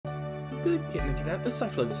Good internet. This is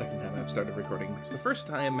actually the second time I've started recording, because the first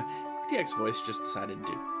time, DX Voice just decided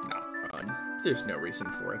to not run. There's no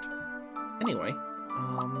reason for it. Anyway,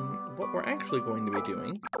 what we're actually going to be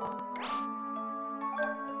doing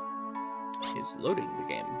is loading the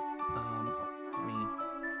game. Let me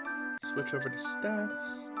switch over to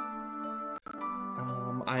stats.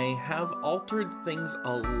 I have altered things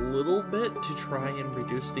a little bit to try and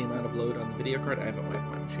reduce the amount of load on the video card. I haven't wiped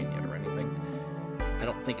my machine yet or anything. I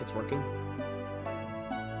don't think it's working.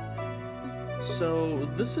 So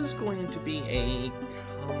this is going to be a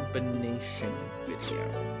combination video,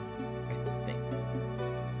 I think.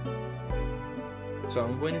 So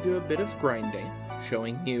I'm going to do a bit of grinding,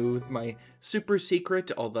 showing you my super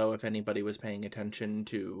secret, although if anybody was paying attention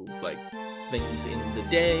to, like, things in the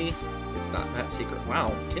day, it's not that secret.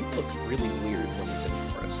 Wow, Tim looks really weird when he's in the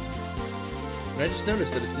forest. And I just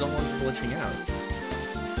noticed that it's no longer glitching out.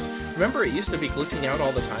 Remember it used to be glitching out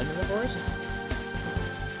all the time in the forest?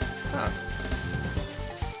 Huh.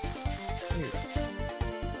 Weird.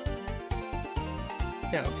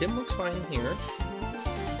 Yeah, Tim looks fine here.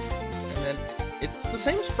 And then it's the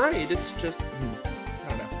same sprite, it's just, I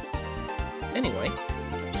don't know. Anyway,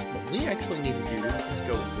 what we actually need to do is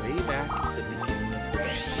go way back to the beginning of the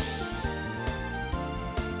game.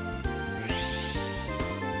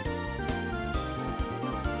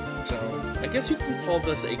 So, I guess you can call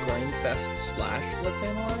this a grindfest / let's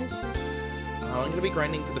analyze. I'm going to be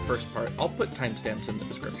grinding for the first part. I'll put timestamps in the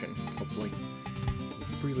description, hopefully.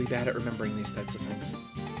 I'm really bad at remembering these types of things.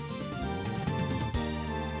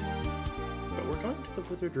 But we're going to the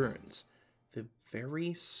Withered Ruins, the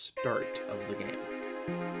very start of the game.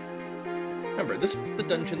 Remember, this was the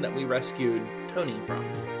dungeon that we rescued Tony from.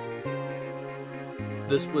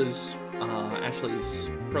 This was Ashley's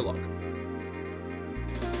prologue.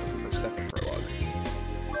 First step of prologue.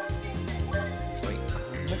 Actually,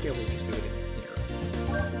 I might be able to just do it in here.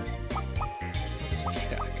 Let's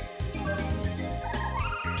check.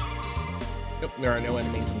 Nope, there are no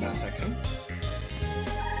enemies in that section.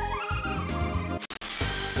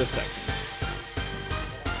 This section.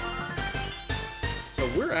 So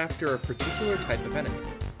we're after a particular type of enemy.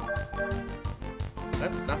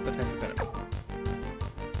 That's not the type of enemy.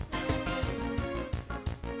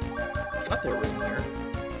 I thought they were in here.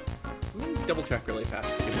 Let me double check really fast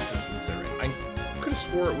to see which ones they're in. I could have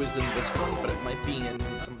swore it was in this one, but it might be in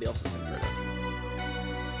somebody else's inventory.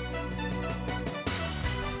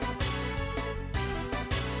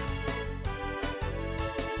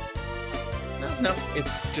 No,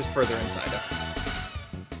 it's just further inside.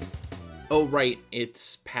 Oh, right,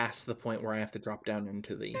 it's past the point where I have to drop down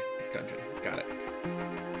into the dungeon. Got it.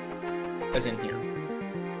 As in here.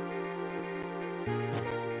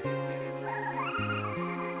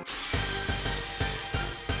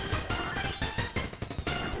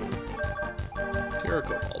 You're a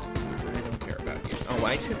kobold. I don't care about you. Oh,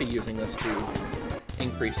 I should be using this to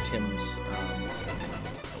increase Tim's...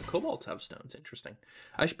 kobolds have stones. Interesting.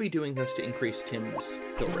 I should be doing this to increase Tim's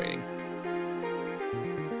kill rating.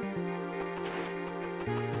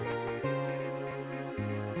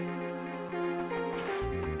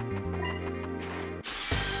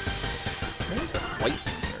 There's a white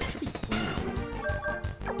thing here. It should be green.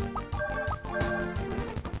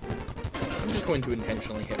 I'm just going to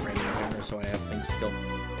intentionally hit random encounters so I have things to kill.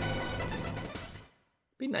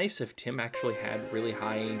 Be nice if Tim actually had really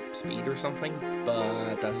high speed or something,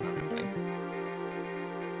 but that's not happening.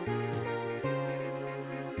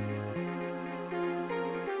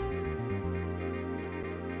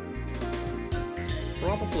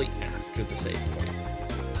 Probably after the save point.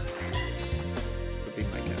 Would be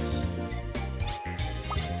my guess.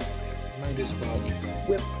 Might as well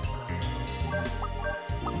equip.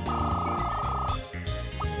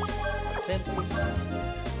 Sandals.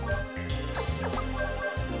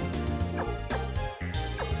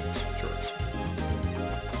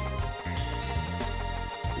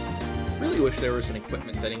 Really wish there was an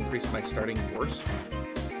equipment that increased my starting force,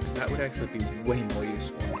 because that would actually be way more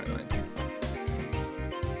useful in my mind.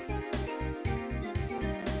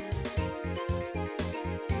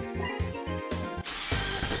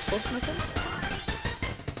 Is this close enough?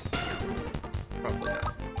 Probably not.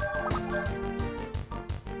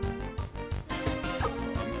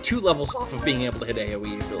 I'm 2 levels off of being able to hit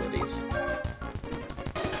AoE abilities.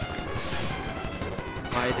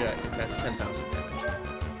 Why did I? That's 10,000 damage.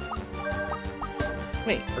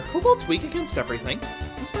 Wait, are kobolds weak against everything?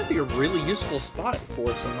 This might be a really useful spot for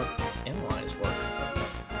some Let's Analyze work.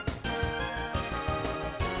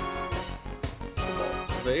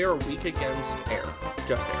 Kobolds. They are weak against air.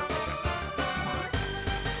 Just air.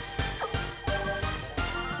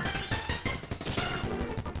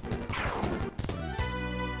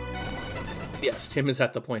 Yes, Tim is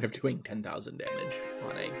at the point of doing 10,000 damage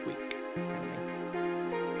on a weak enemy.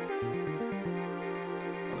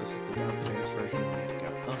 Well, this is the downstairs version.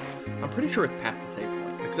 I'm pretty sure it's past the save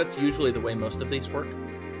point, because that's usually the way most of these work,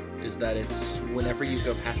 is that it's whenever you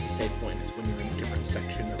go past the save point, it's when you're in a different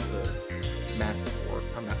section of the map for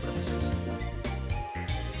combat purposes.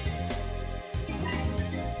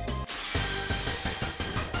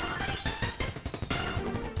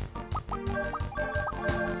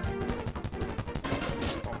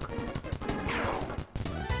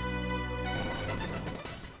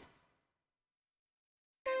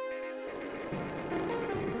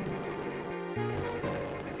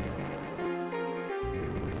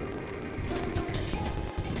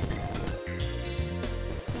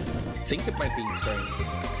 I think it might be starting this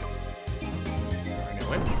section. There are no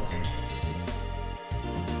enemies.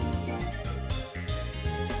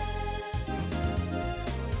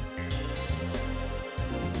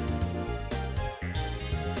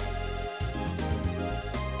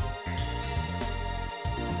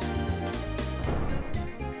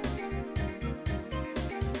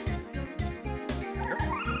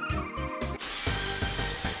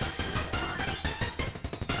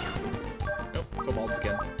 Nope, kobolds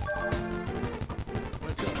again.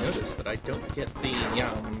 Notice that I don't get the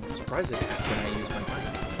surprise attack when I use my mic.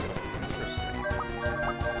 Interesting.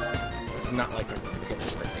 It's not like a good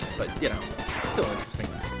for me, but you know, still interesting.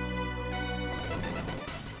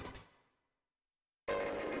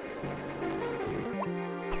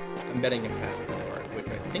 I'm betting a path forward, which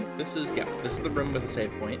I think this is, yeah, this is the room with the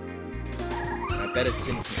save point. I bet it's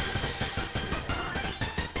in here.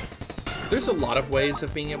 There's a lot of ways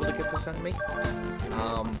of being able to get this enemy.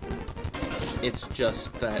 It's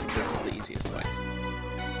just that this is the easiest way.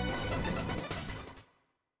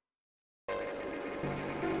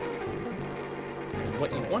 And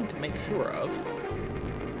what you want to make sure of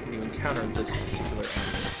when you encounter this particular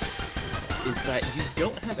enemy is that you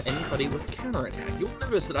don't have anybody with counterattack. You'll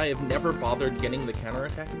notice that I have never bothered getting the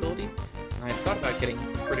counterattack ability. I've thought about getting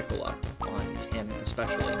critical up on cannon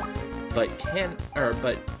especially, but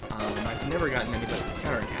I've never gotten anybody with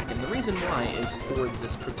counterattack, and the reason why is for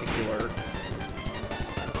this particular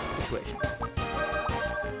situation.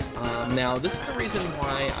 Now, this is the reason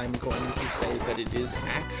why I'm going to say that it is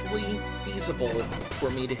actually feasible for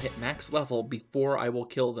me to hit max level before I will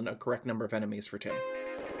kill the correct number of enemies for Tim.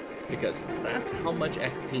 Because that's how much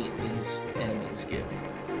XP these enemies give.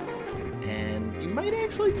 And you might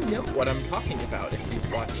actually know what I'm talking about if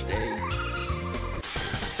you've watched a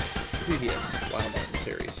previous Wild Arms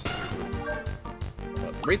series.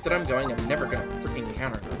 At the rate that I'm going, I'm never gonna freaking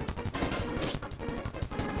counter them.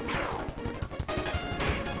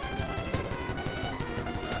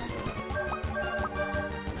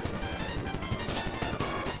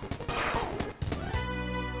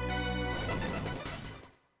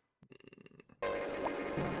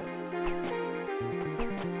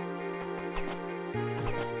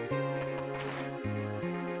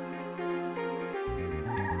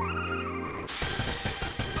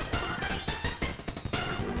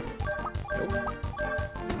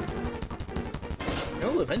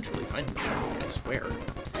 You'll eventually find me something, I swear.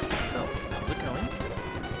 Oh, how's it going?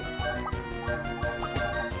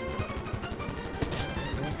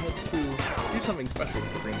 I had to do something special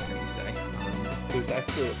with the green screen today. There's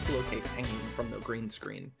actually a pillowcase hanging from the green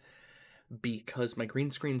screen because my green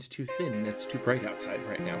screen's too thin and it's too bright outside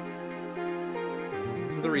right now.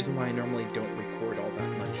 This is the reason why I normally don't record all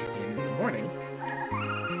that much in the morning.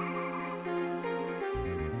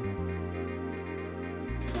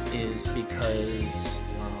 Is because,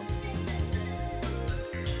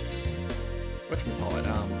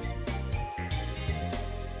 whatchamacallit,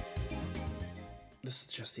 this is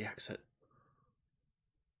just the exit.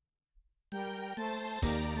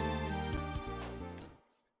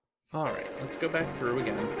 Alright, let's go back through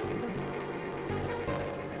again.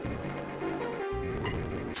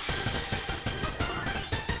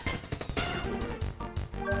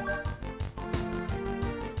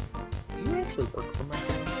 Do you actually work for my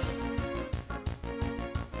friend?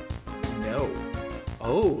 No.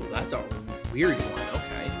 Oh, that's a weird one,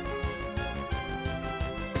 okay.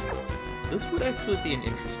 This would actually be an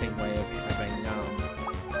interesting way of having,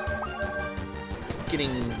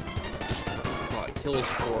 getting kills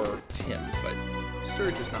for Tim, but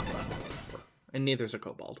Sturge is not what I'm looking for. And neither's a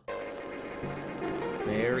kobold.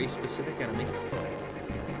 Very specific enemy.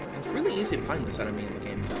 It's really easy to find this enemy in the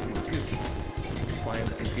game, too. That's why I'm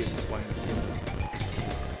confused as why I haven't seen it.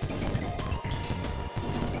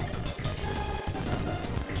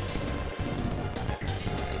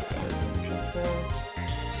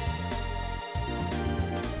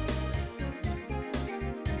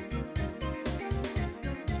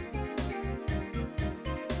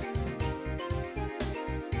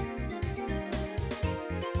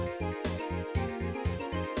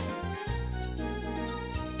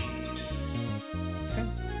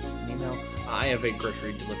 I have a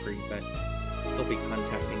grocery delivery that they'll be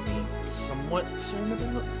contacting me somewhat soon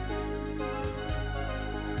about.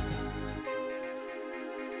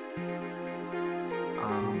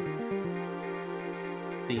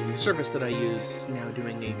 The service that I use is now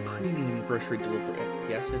doing a premium grocery delivery.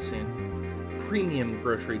 Yes, it's in premium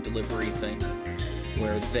grocery delivery thing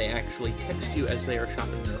where they actually text you as they are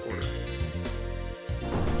shopping their order.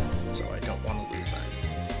 So I don't want to lose that.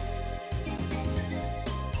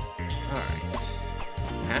 Alright.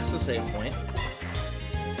 Past the save point. Oops.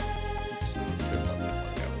 Should let that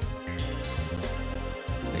one go.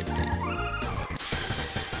 Save point.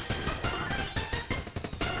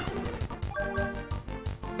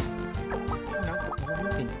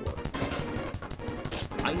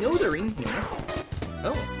 I know they're in here.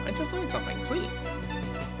 Oh, I just learned something. Sweet.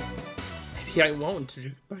 Maybe I won't,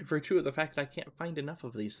 by virtue of the fact that I can't find enough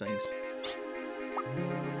of these things.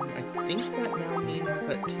 I think that now means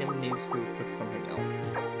that Tim needs to equip something else.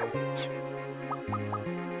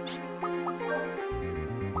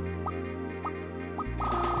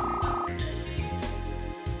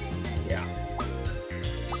 Yeah.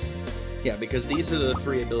 Yeah, because these are the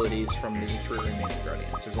 3 abilities from the 3 remaining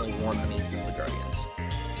Guardians. There's only 1 on each of the Guardians.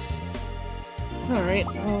 Alright,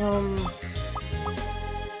 I'll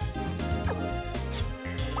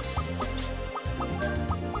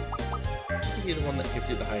be the one that gives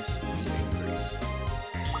you the high speed increase.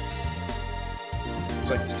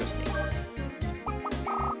 Looks like it's just me.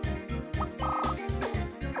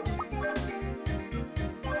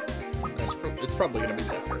 It's probably gonna be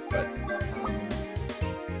Zephyr, but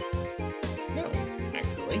no,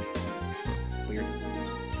 actually. Weird.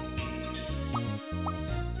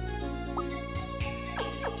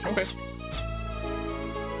 Okay.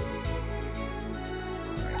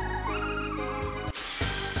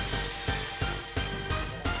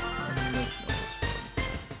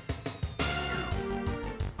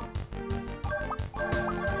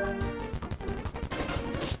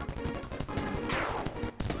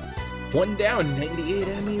 One down, 98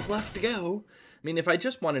 enemies left to go. I mean, if I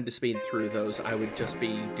just wanted to speed through those, I would just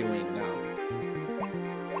be doing,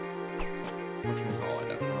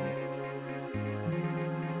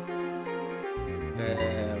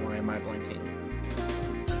 why am I blanking?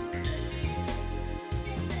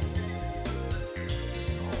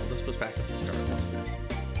 Oh, this was back at the start, wasn't it?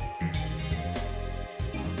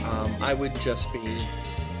 I would just be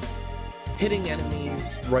hitting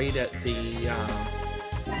enemies right at the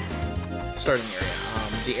starting area,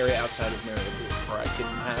 the area outside of Mario Blue, where I can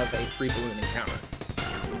have a 3 balloon encounter.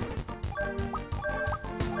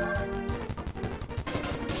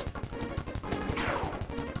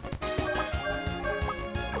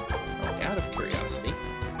 Out of curiosity,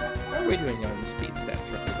 how are we doing on the speed stats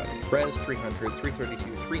for everybody? Res 300,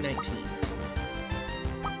 332, 319.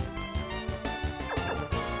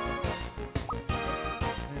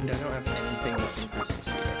 And I don't have anything that's increasing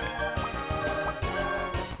speed.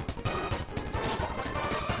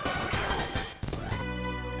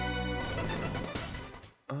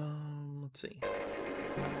 Let's see.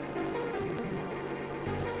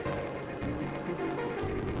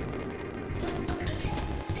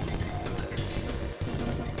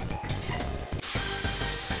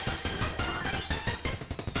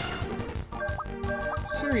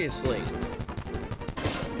 Seriously.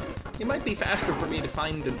 It might be faster for me to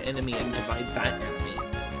find an enemy and divide that enemy.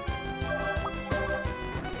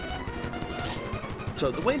 So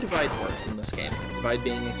the way divide works in this game, divide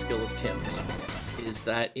being a skill of Tim's, is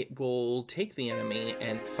that it will take the enemy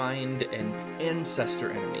and find an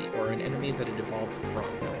ancestor enemy, or an enemy that it evolved from.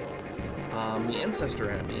 The ancestor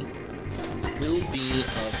enemy will be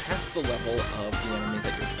of half the level of the enemy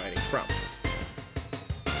that you're dividing from.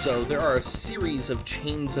 So there are a series of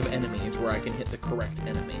chains of enemies where I can hit the correct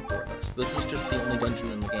enemy for this. This is just the only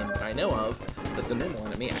dungeon in the game that I know of that the normal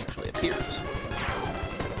enemy actually appears.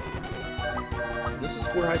 This is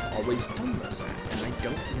where I've always done this at, and I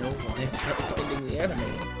don't know why I'm not finding the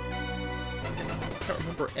enemy. I don't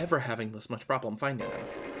remember ever having this much problem finding them.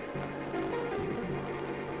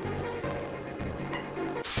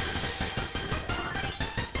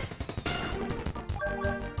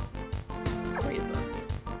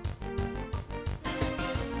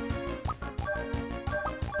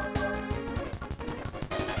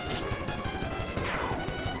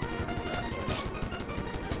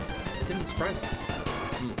 Didn't surprise them.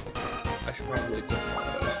 I should probably equip one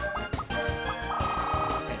of those.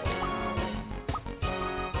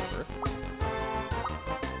 Earth.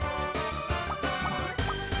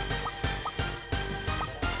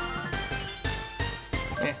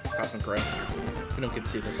 Cosmic Ray. We don't get to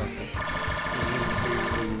see this often.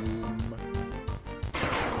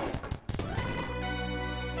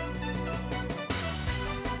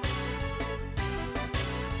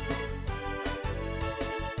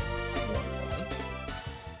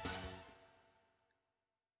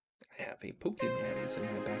 the Pokemans in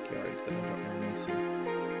my backyard that I don't normally see.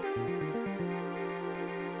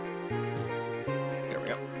 There we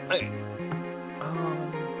go. Okay.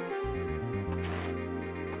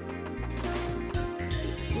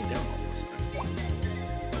 Slow down all this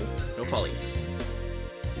time. No falling.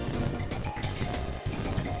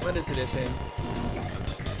 What is edition?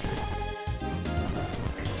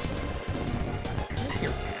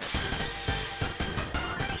 Here.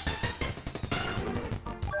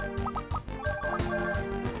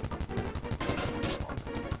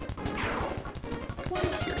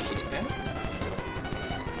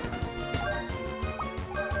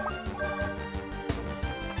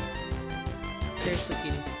 Seriously,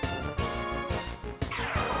 Kitty?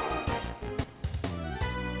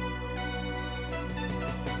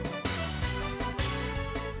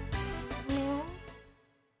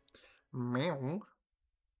 Meow.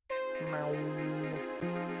 Meow.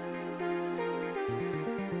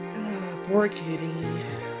 Poor kitty.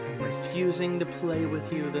 I'm refusing to play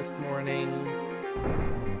with you this morning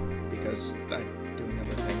because I'm doing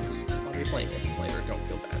other things. I'll be playing with you later. Don't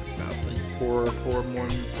feel bad about it. Poor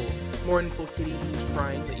mournful kitty who's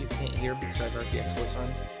crying that you can't hear because I've already X-Voice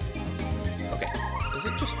on. Okay. Is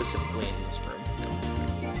it just specifically in this room? No.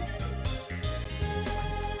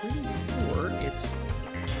 I'm pretty sure it's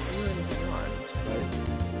here and beyond, but...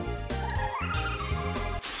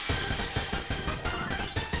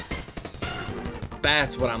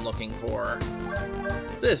 That's what I'm looking for.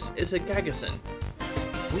 This is a Gagason.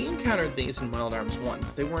 We encountered these in Wild Arms 1,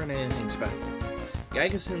 but they weren't anything special.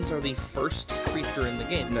 Gagasons are the first creature in the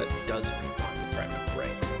game that does pick pocket fragment,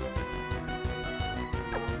 right?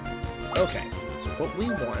 Okay, so what we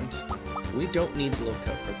want, we don't need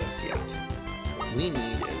Loco for this yet. What we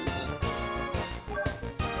need is...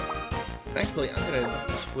 Actually, I'm gonna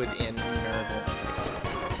put in Marival.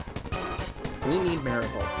 We need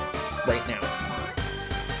Marival right now.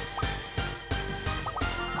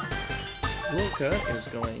 Loca is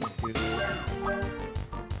going to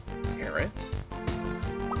Carrot.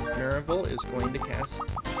 Marival is going to cast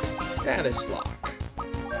Status Lock.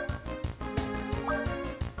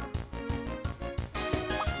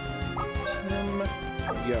 Tim,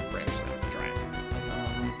 you have Branch Snap, try it.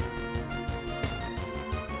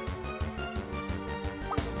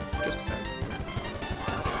 Just defend.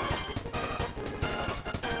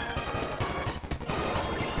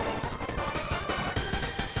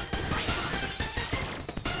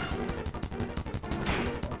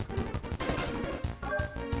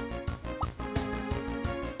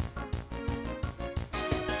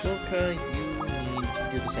 You need to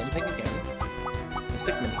do the same thing again.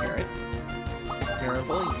 Mystic Mini-Carrot.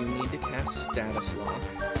 Marival, you need to cast Status Lock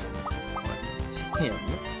on Tim.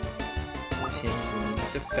 Tim, you need to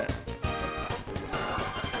defend.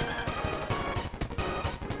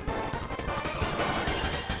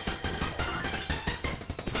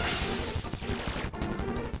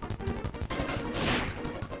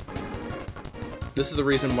 This is the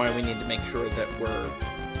reason why we need to make sure that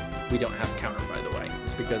we don't have counter, by the way.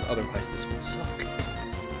 It's because otherwise this would suck.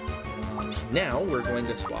 Now we're going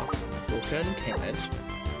to swap Loca and Cannon. And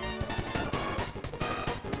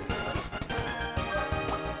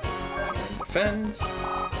defend.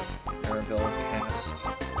 Marival cast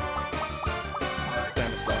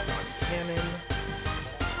Status Lock on Cannon.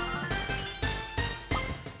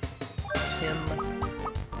 Tim.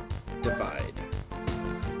 Divide.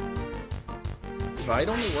 Divide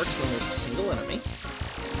only works when there's a single enemy.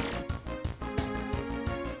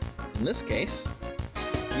 In this case,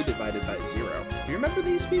 we divided by 0. Do you remember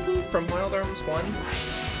these people from Wild Arms 1?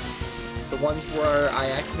 The ones where I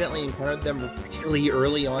accidentally encountered them really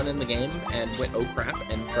early on in the game and went oh crap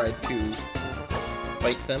and tried to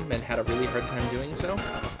fight them and had a really hard time doing so?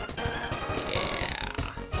 Yeah.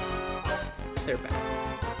 They're back.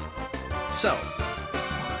 So,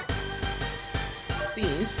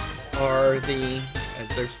 these are the, as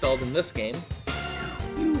they're spelled in this game,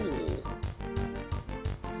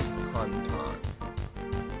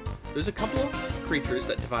 There's a couple of creatures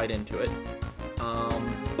that divide into it.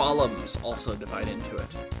 Bollums also divide into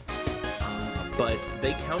it. But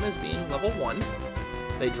they count as being level 1.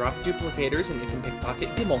 They drop duplicators and you can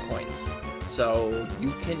pickpocket Gimmel coins. So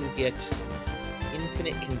you can get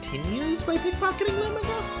infinite continues by pickpocketing them, I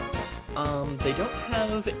guess? They don't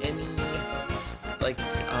have any, like,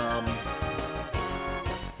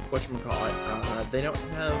 whatchamacallit, they don't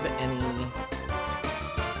have any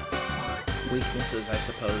weaknesses, I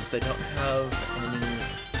suppose. They don't have any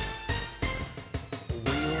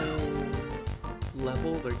real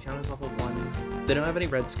level. They count as level 1. They don't have any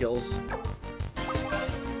red skills.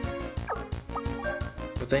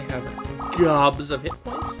 But they have gobs of hit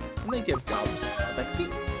points. And Didn't they give gobs XP?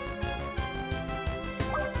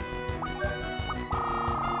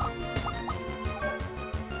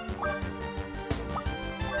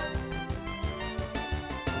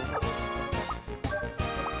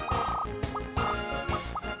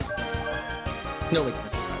 No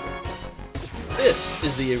weaknesses either. This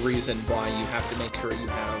is the reason why you have to make sure you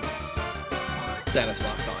have status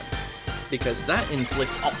locked on, because that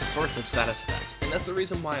inflicts all sorts of status effects, and that's the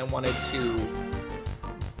reason why I wanted to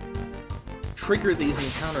trigger these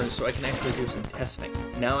encounters so I can actually do some testing.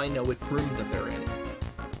 Now I know what room that they're in.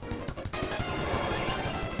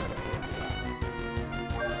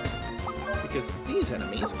 Because these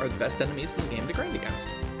enemies are the best enemies in the game to grind against.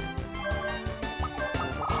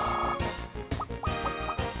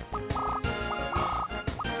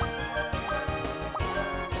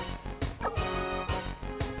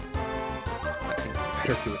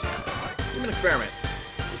 To attack. Human experiment.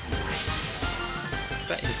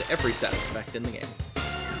 That hits every status effect in the game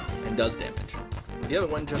and does damage. The other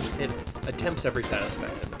one just attempts every status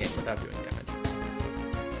effect in the game without doing damage.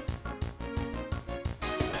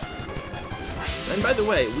 And by the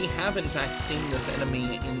way, we have in fact seen this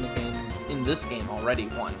enemy in this game already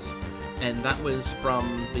once, and that was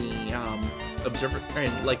from the observer,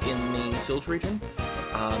 like in the Silge region.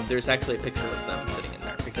 There's actually a picture of them sitting in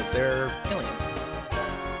there because they're aliens.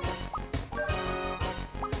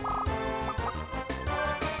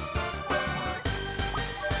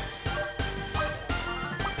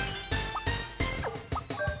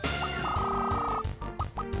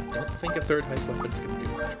 I think a third type weapon's gonna do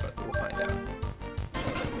much, but we'll find out.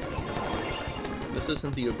 This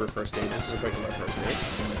isn't the Uber first aid, this is a regular first aid.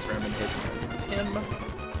 An experimentation with Tim.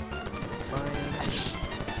 Fine.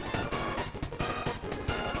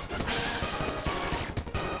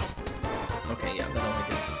 Okay, yeah, that only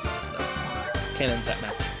did 67 though. Cannon's at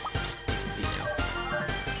max HP now.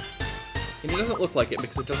 And it doesn't look like it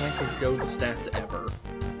because it doesn't actually show the stats ever.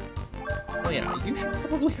 Oh yeah, you should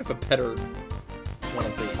probably have a better one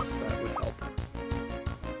of these. That would help.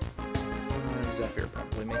 Zephyr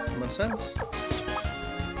probably makes the most sense.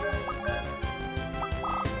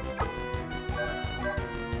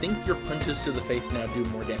 I think your punches to the face now do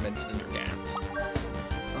more damage than your gats. I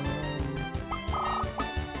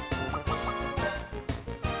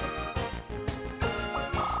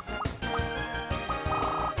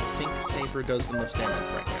think Saber does the most damage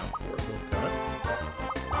right now. Or Wilka.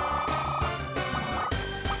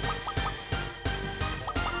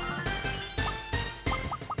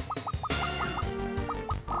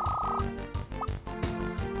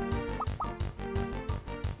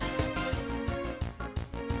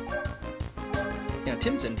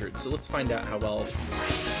 Tim's injured, so let's find out how well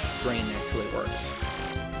Drain actually works.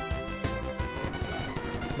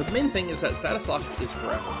 But the main thing is that status lock is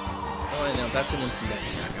forever. Oh, I know, that's an instant death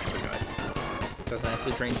attack, I forgot. It doesn't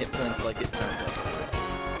actually drain hit points like it sounds like it should.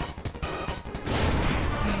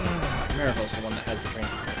 Maribel's the one that has the drain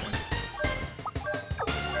hit point one.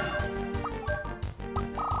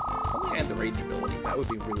 Only add the rage ability, that would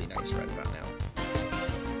be really nice right about now.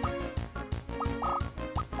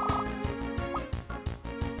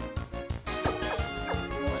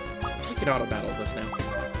 We can auto-battle this now.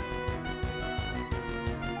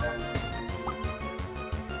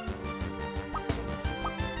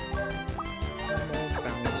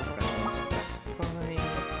 Balance, that's fine.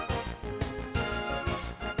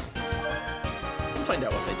 We'll find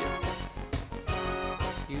out what they do.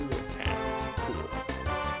 You attacked. Cool.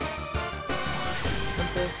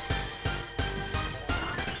 Tempest.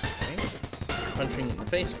 Okay. Punching in the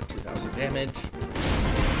face for 2,000 damage.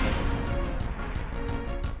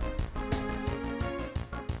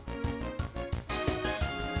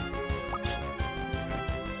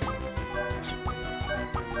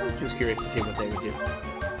 Just curious to see what they would do.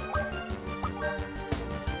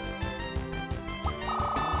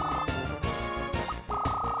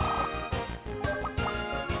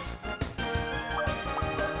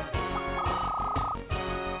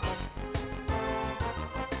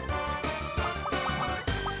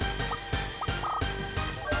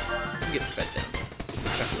 Get sped down.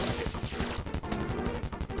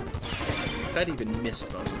 That even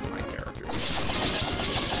missed most of my characters.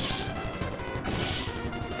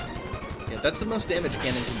 That's the most damage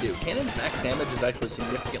Cannon can do. Cannon's max damage is actually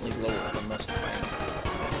significantly lower than most of my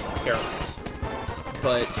characters.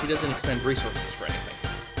 But she doesn't expend resources for anything.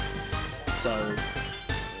 So...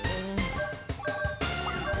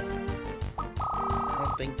 I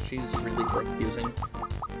don't think she's really worth using.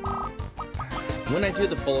 When I do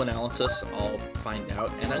the full analysis, I'll find out,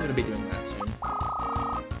 and I'm going to be doing that soon.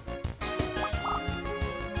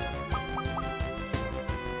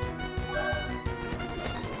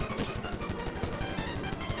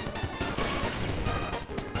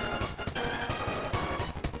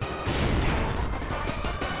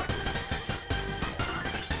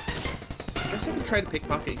 try to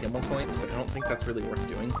pickpocket gimbal points, but I don't think that's really worth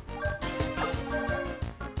doing.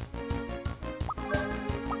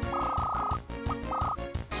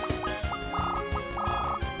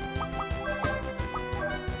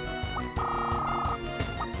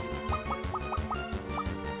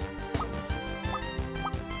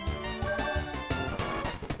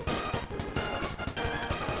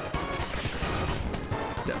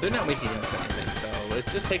 They're not weak against anything, so it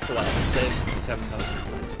just takes a while. It saves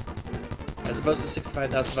 7,000 points. As opposed to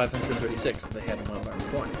 65,536 they had in Wild Arms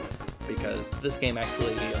 1. Because this game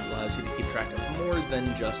actually allows you to keep track of more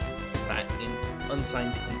than just that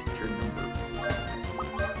unsigned integer number.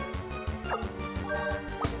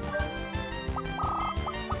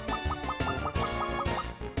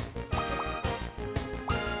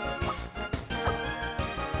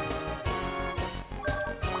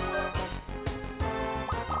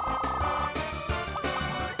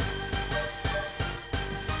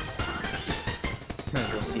 Might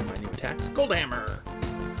as well see my new attacks. Gold Hammer!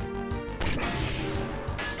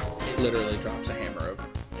 It literally drops a hammer of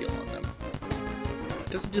gil on them. It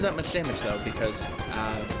doesn't do that much damage though, because it's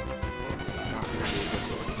not really a good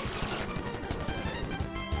sword.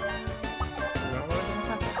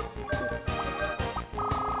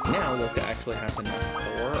 Now Loka actually has enough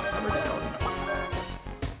for armor down.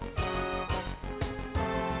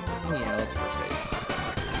 Yeah, let's first aid.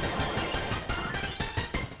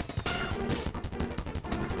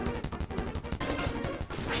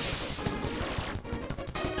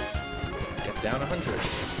 Down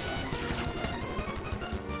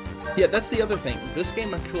 100. Yeah, that's the other thing. This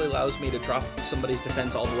game actually allows me to drop somebody's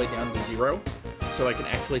defense all the way down to 0, so I can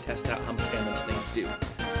actually test out how much damage things do,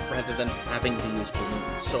 rather than having to use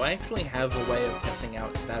balloons. So I actually have a way of testing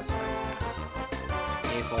out stats like that.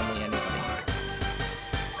 If only anybody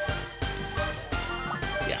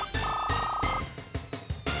knew. Yeah.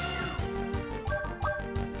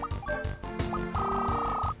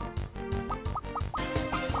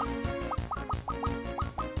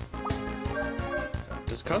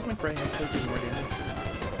 Does Cosmic Ray actually do more damage?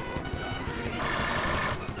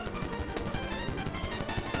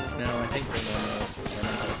 No, I think the normal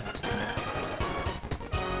elemental attacks do more.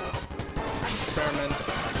 Experiment,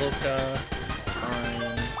 Loka,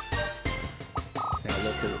 fine. Now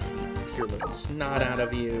Loka will beat pure living snot out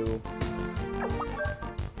of you.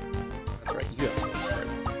 That's right, you have to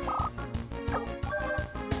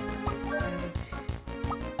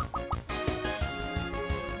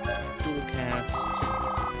dual cast.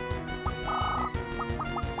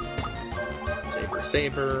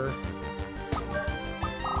 Saber.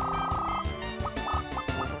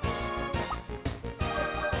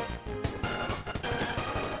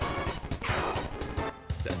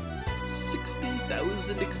 It's that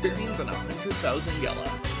 60,000 experience and 100,000 yellow.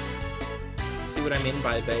 See what I mean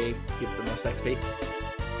by they give the most XP?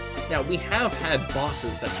 Now, we have had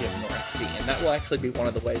bosses that give more XP, and that will actually be one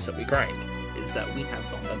of the ways that we grind, is that we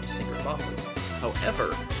have a bunch of secret bosses.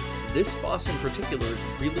 However, this boss in particular is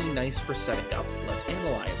really nice for setting up Let's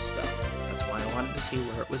Analyze stuff. That's why I wanted to see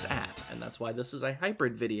where it was at, and that's why this is a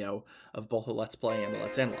hybrid video of both a Let's Play and a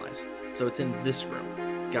Let's Analyze. So it's in this room.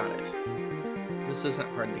 Got it. This isn't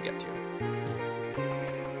hard to get to.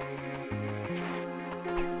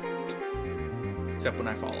 Except when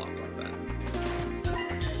I fall off like that.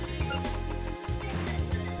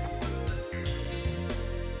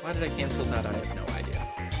 Why did I cancel that? I have no idea.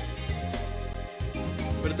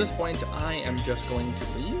 But at this point, I am just going to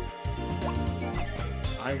leave.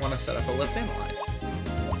 I want to set up a Let's Analyze.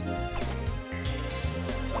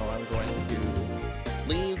 So I'm going to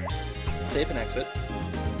leave, save and exit.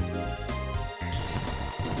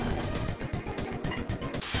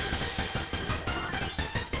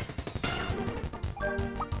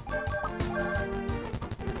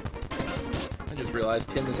 I just realized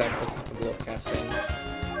Tim is actually capable of casting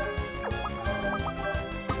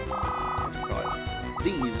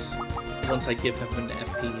these once I give him an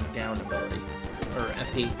FP down ability, or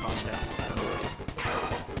FP cost down ability,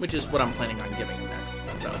 which is what I'm planning on giving him next.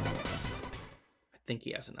 So I think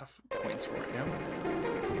he has enough points for it now.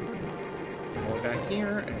 More back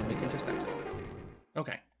here, and we can just exit.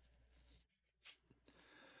 Okay.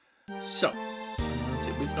 So let's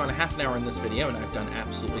see. We've gone a half an hour in this video, and I've done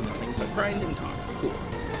absolutely nothing but grind and talk. Cool.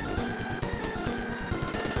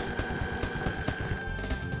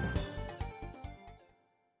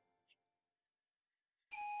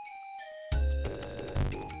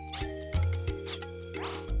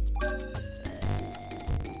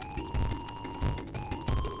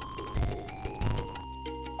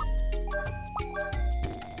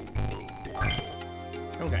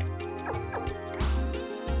 Okay.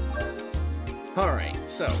 Alright,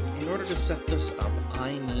 so in order to set this up,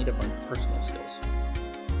 I need a bunch of personal skills.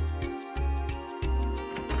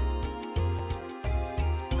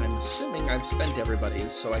 I'm assuming I've spent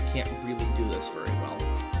everybody's, so I can't really do this very well.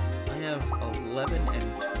 I have 11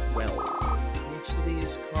 and 12. How much do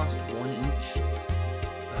these cost? 1 each?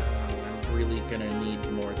 I'm really gonna need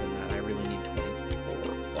more than that. I really need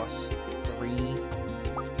 24 plus 3.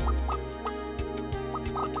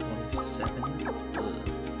 So 27. Ugh.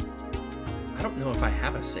 I don't know if I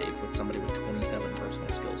have a save with somebody with 27 personal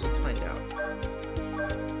skills. Let's find out.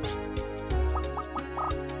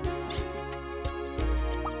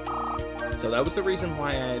 So that was the reason why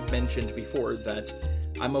I had mentioned before that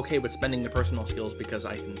I'm okay with spending the personal skills because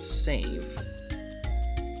I can save.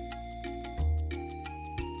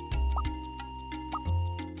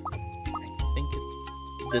 I think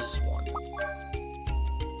it's this one.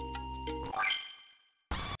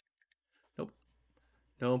 Nope.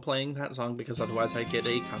 No playing that song because otherwise I get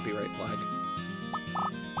a copyright flag.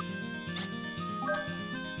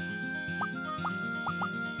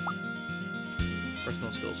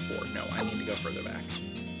 Personal skills 4. No, I need to go further back.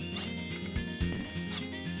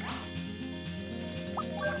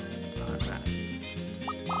 Not that.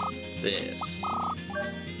 This.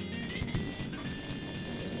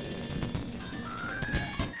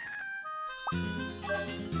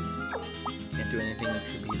 Can't do anything that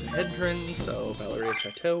should be the headturn, so Valeria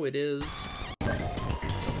Chateau it is.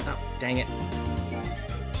 Oh, dang it.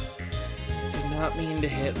 Did not mean to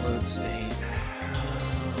hit load state.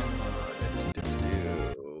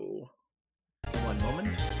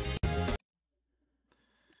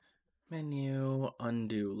 Menu,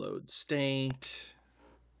 undo load state.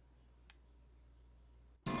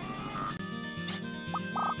 It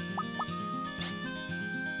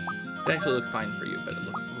actually looked fine for you, but it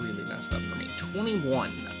looks really messed up for me.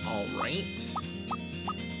 21, all right.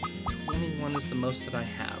 21 is the most that I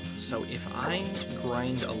have. So if I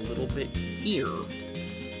grind a little bit here,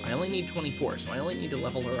 I only need 24, so I only need to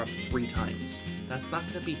level her up 3 times. That's not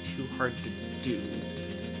going to be too hard to do.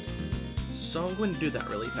 So I'm going to do that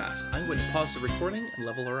really fast. I'm going to pause the recording and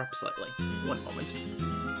level her up slightly. 1 moment.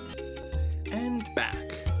 And back.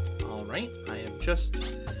 Alright, I have just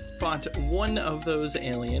fought one of those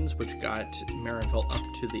aliens, which got Marivel up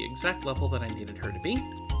to the exact level that I needed her to be.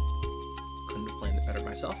 Couldn't have planned it better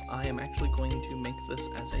myself. I am actually going to make this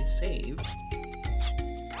as a save.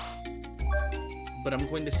 But I'm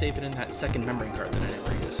going to save it in that second memory card that I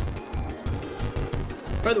never use.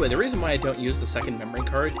 By the way, the reason why I don't use the second memory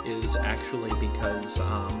card is actually because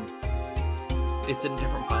it's in a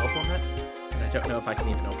different file format, and I don't know if I can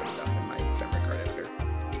even open it up in my memory card editor.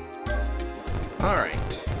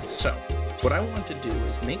 Alright, so what I want to do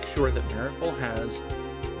is make sure that Marivel has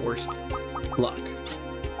worst luck.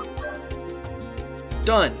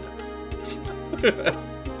 Done!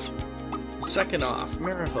 Second off,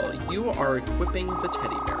 Marivel, you are equipping the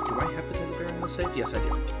teddy bear. Do I have the teddy bear in the save? Yes, I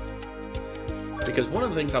do. Because one of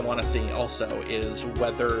the things I want to see also is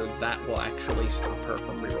whether that will actually stop her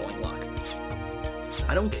from rerolling luck.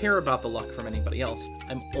 I don't care about the luck from anybody else.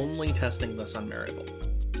 I'm only testing this on Marivel.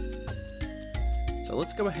 So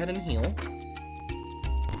let's go ahead and heal.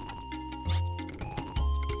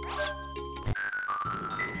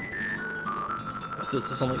 This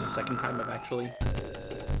is only the second time I've actually...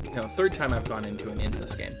 No, third time I've gone into an inn in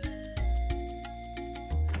this game.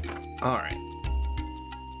 Alright.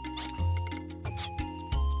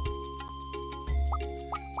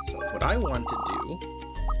 What I want to do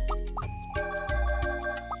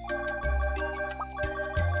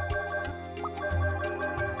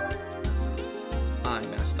I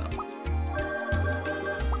messed up.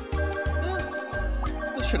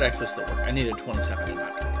 This should actually still work. I needed 27 and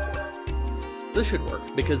not 24. This should work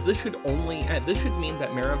because this should only this should mean that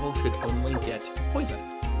Marivel should only get poison.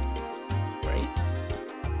 Right?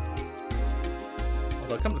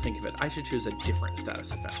 Although come to think of it, I should choose a different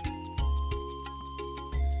status effect.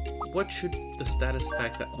 What should the status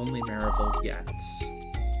effect that only Marivel gets?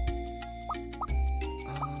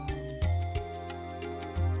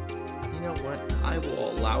 You know what? I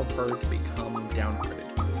will allow her to become downhearted.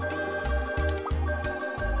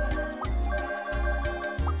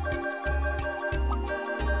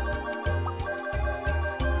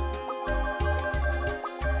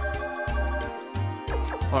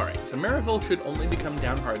 Alright, so Marivel should only become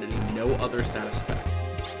downhearted and no other status effect.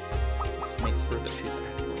 Let's make sure that she's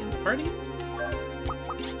actually in the party.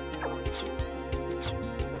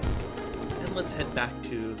 And let's head back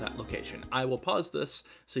to that location. I will pause this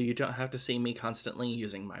so you don't have to see me constantly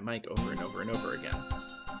using my mic over and over and over again.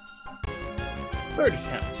 Third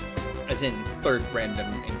attempt, as in third random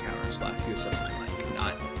encounter / use of my mic,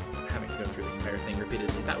 not having to go through the entire thing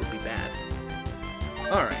repeatedly. That would be bad.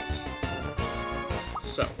 Alright.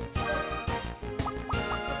 So.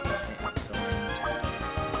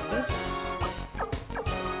 Let's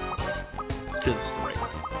do this the right way.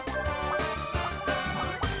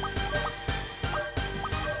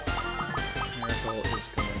 Miracle is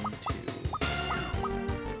going to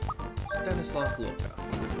Stanislav Luka.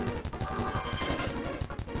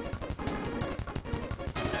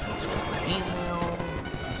 Email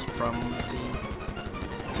from the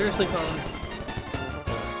seriously phone.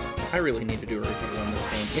 I really need to do a review on this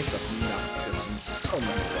game. It's obnoxious in so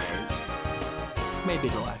many ways. Maybe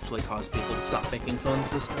it'll actually cause people to stop making phones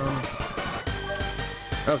this term.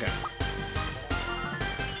 Okay.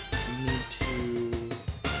 We need to...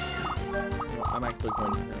 Well, I'm actually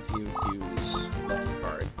going to have you use Lucky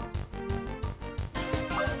Card.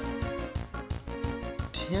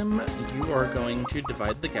 Tim, you are going to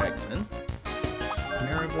divide the gags in.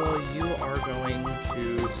 Maribel, you are going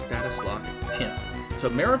to status lock Tim. So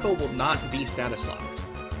Maribel will not be status locked,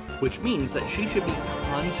 which means that she should be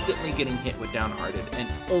constantly getting hit with downhearted and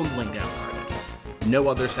only downhearted. No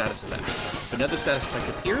other status effect. If another status effect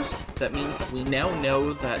appears, that means that we now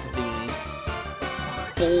know that the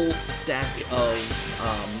full stack of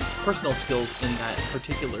personal skills in that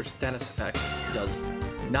particular status effect does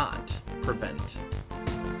not prevent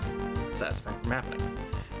status effect from happening.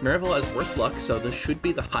 Maribel has worse luck, so this should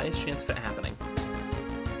be the highest chance of it happening.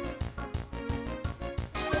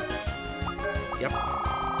 Yep.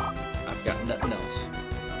 I've got nothing else.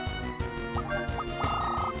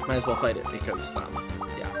 Might as well fight it because, yeah.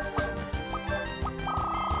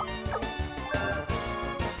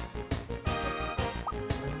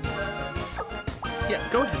 Yeah,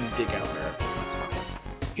 go ahead and dig out Maribel. That's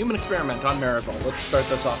fine. Human experiment on Maribel. Let's start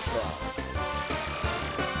this off strong.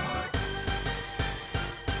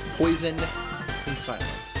 Poison and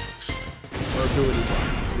silence. Or ability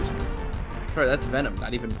block, excuse me. Sorry, that's venom,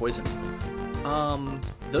 not even poison.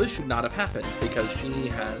 Those should not have happened because she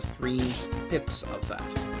has 3 pips of that.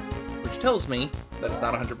 Which tells me that it's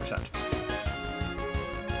not 100%.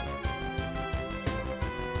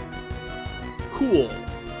 Cool.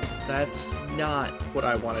 That's not what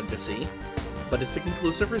I wanted to see, but it's a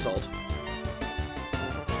conclusive result.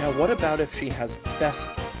 Now, what about if she has best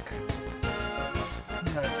luck?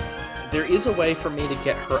 There is a way for me to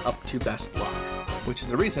get her up to best luck, which is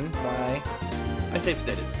the reason why I save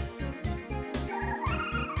stated.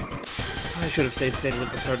 I should have save stated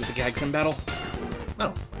at the start of the Gagson battle.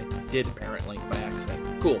 No, I did apparently by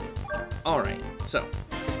accident. Cool. Alright, so.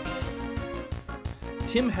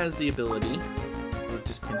 Tim has the ability, or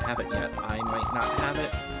does Tim have it yet? I might not have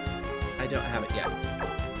it. I don't have it yet.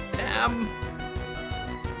 Damn!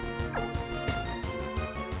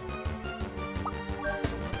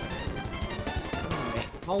 Alright,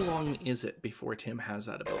 how long is it before Tim has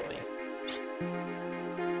that ability?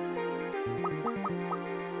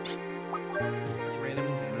 Random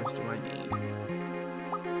encounters do I need?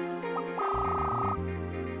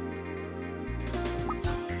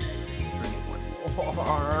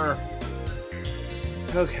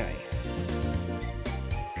 Okay.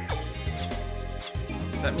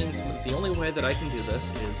 That means the only way that I can do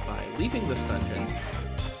this is by leaving this dungeon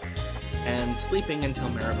and sleeping until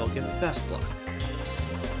Maribel gets best luck.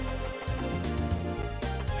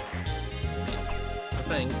 I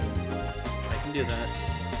think I can do that.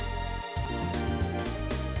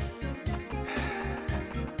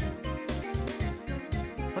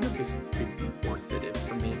 I wonder if it'd be worth it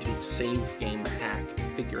for me to save game hack,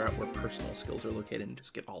 figure out where personal skills are located, and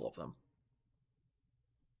just get all of them.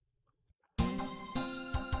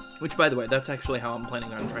 Which, by the way, that's actually how I'm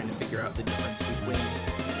planning on trying to figure out the difference between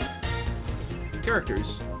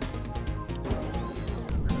characters. I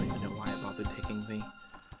don't even know why I bothered taking the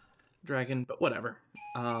dragon, but whatever.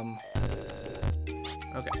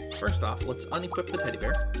 Okay, first off, let's unequip the teddy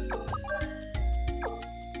bear.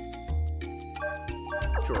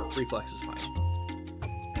 Sure, reflex is fine.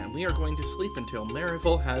 And we are going to sleep until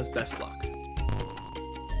Maribel has best luck.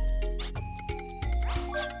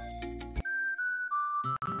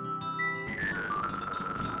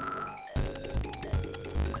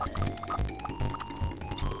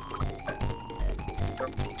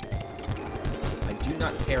 I do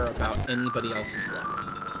not care about anybody else's luck.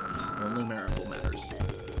 Only Maribel matters.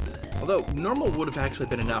 Although, normal would have actually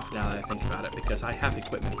been enough now that I think about it, because I have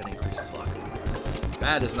equipment that increases luck.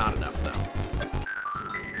 That is not enough, though.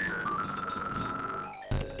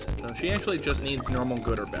 So she actually just needs normal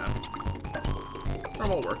good or bad.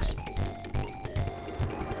 Normal works.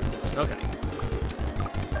 Okay.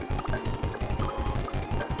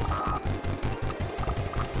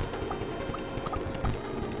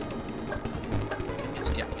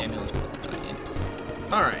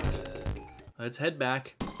 Alright. Let's head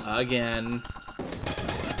back again.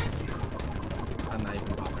 I'm not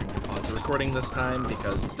even bothering to pause the recording this time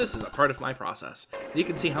because this is a part of my process. You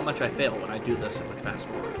can see how much I fail when I do this with fast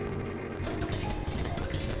forward.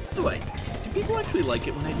 By the way, do people actually like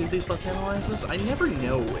it when I do these Let's Analyzes? I never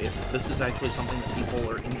know if this is actually something that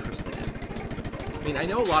people are interested in. I mean, I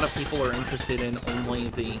know a lot of people are interested in only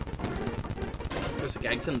the... There's a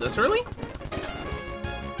Gagson this early?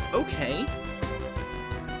 Okay.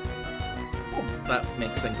 Well, that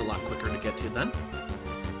makes things a lot quicker to get to then.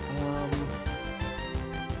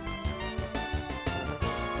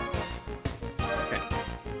 Okay.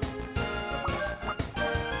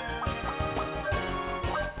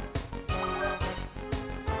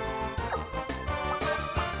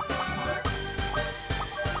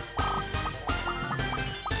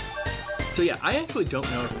 So yeah, I actually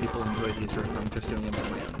don't know if people enjoy these or if I'm just doing it for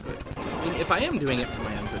my own good. I mean, if I am doing it for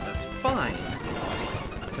my own good, that's fine.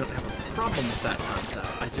 I don't have a problem with that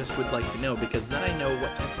concept. I just would like to know, because then I know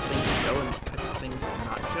what types of things to show and what types of things to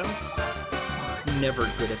not show. Never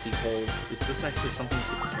good at the whole, is this actually something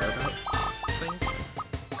people care about thing?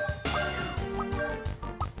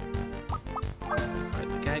 Alright,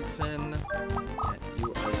 the Gagson. You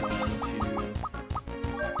are going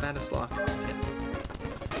to status lock 10.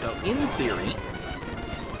 So, in theory,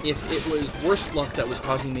 if it was worse luck that was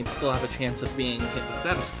causing me to still have a chance of being hit with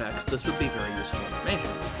status effects, this would be very useful information,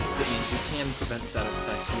 because it means you can prevent status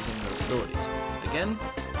effects using those abilities. Again,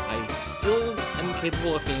 I still am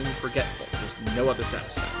capable of being forgetful. There's no other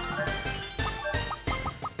status effect.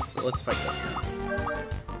 So let's fight this thing.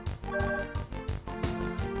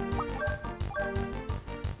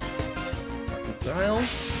 Exile.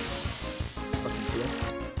 Fucking cool.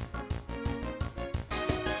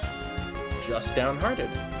 Just downhearted.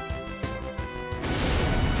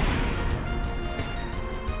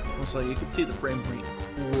 Also, you can see the frame rate.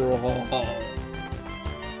 If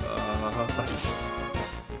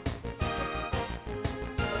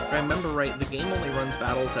I remember right, the game only runs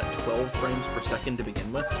battles at 12 frames per second to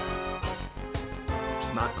begin with, which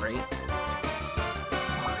is not great.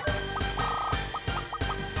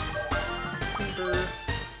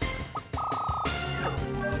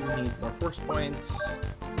 Need more force points.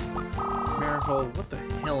 Marival, what the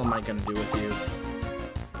hell am I gonna do with you?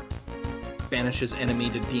 Banishes enemy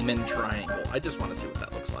to Demon Triangle. I just want to see what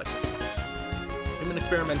that looks like. Human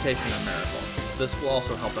experimentation on Marival. This will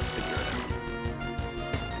also help us figure it out.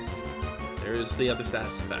 There's the other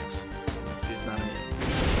status effects. She's not immune.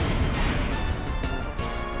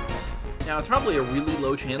 Now, it's probably a really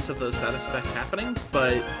low chance of those status effects happening,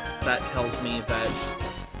 but that tells me that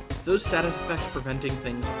those status effects preventing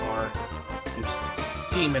things are useless.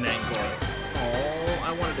 Demon Angle. Oh,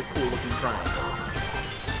 I wanted a cool looking triangle.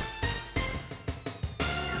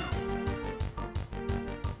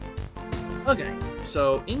 Okay,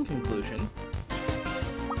 so in conclusion,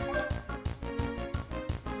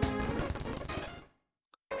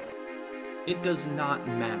 it does not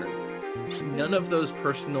matter. None of those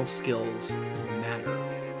personal skills matter.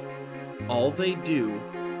 All they do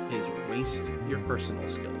is waste your personal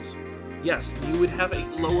skills. Yes, you would have a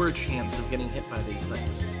lower chance of getting hit by these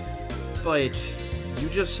things, but you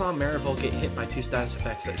just saw Marival get hit by 2 status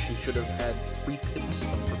effects that she should have had 3 pips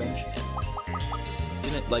of prevention in.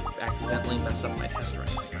 Didn't, like, accidentally mess up my test or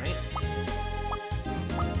anything, right?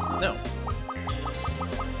 No.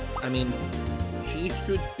 I mean, she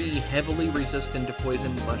should be heavily resistant to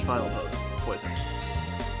poison/vile poison.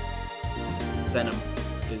 Venom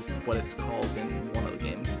is what it's called in one of the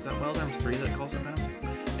games. Is that Wild Arms 3 that calls it Venom?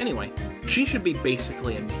 Anyway, she should be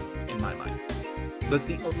basically immune, in my mind. That's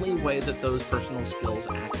the only way that those personal skills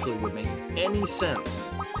actually would make any sense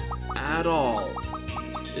at all,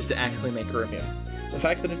 is to actually make her immune. The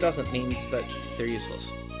fact that it doesn't means that they're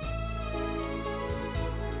useless.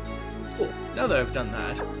 Cool. Now that I've done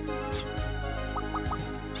that,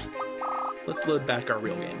 let's load back our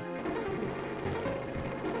real game.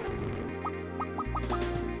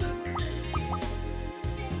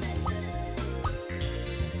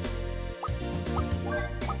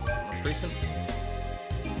 Most recent.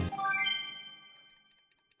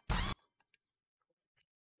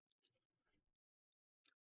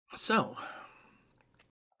 So,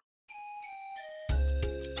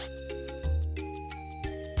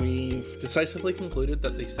 we've decisively concluded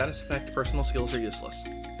that the status effect personal skills are useless.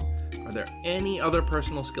 Are there any other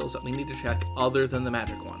personal skills that we need to check other than the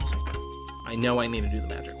magic ones? I know I need to do the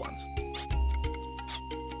magic ones.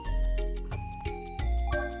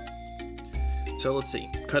 So let's see.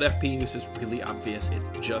 Cut FP use is really obvious. It's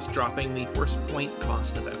just dropping the force point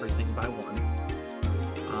cost of everything by 1.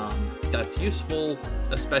 That's useful,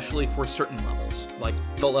 especially for certain levels, like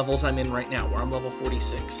the levels I'm in right now, where I'm level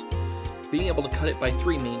 46. Being able to cut it by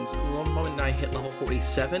 3 means the moment I hit level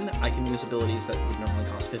 47, I can use abilities that would normally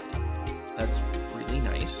cost 50. That's really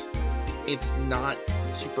nice. It's not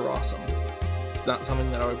super awesome. It's not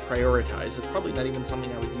something that I would prioritize. It's probably not even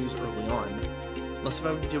something I would use early on. Unless if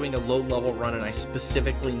I was doing a low-level run and I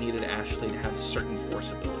specifically needed Ashley to have certain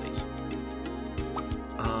force abilities.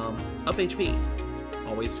 Up HP.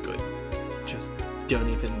 Always good. Just don't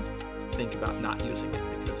even think about not using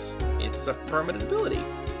it because it's a permanent ability.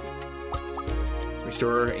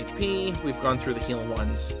 Restore HP. We've gone through the healing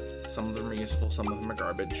ones. Some of them are useful, some of them are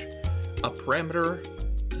garbage. A parameter.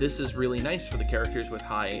 This is really nice for the characters with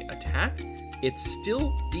high attack. It's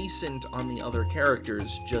still decent on the other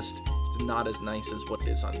characters, just it's not as nice as what it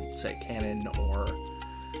is on, say, Cannon or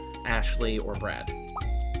Ashley or Brad.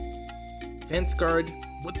 Advanced Guard.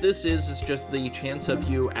 What this is just the chance of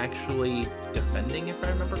you actually defending, if I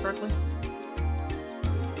remember correctly.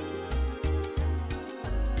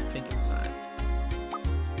 I think it's that.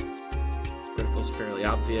 Critical's fairly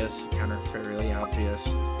obvious, counter fairly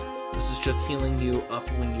obvious. This is just healing you up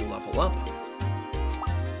when you level up.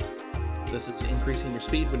 This is increasing your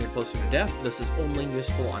speed when you're closer to death. This is only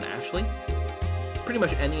useful on Ashley. Pretty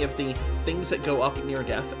much any of the things that go up near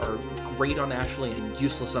death are great on Ashley and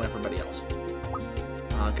useless on everybody else.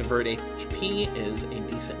 Convert HP is a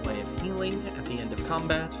decent way of healing at the end of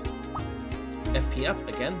combat. FP up,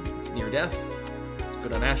 again, it's near death. It's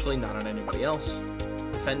good on Ashley, not on anybody else.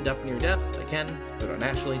 Defend up near death, again, good on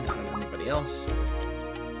Ashley, not on anybody else.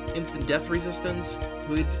 Instant death resistance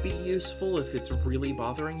could be useful if it's really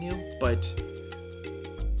bothering you, but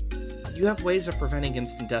you have ways of preventing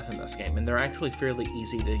instant death in this game, and they're actually fairly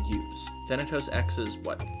easy to use. Thanatos X is,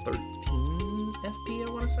 what, 13 FP, I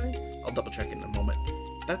want to say? I'll double check in a moment.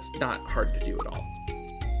 That's not hard to do at all.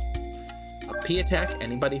 A P attack,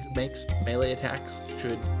 anybody who makes melee attacks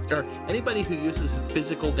should, or anybody who uses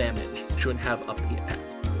physical damage should have a P attack.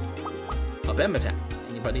 A BEM attack,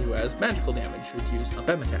 anybody who has magical damage should use a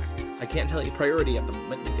BEM attack. I can't tell you priority at the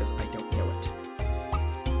moment because I don't know it.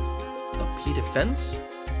 A P defense,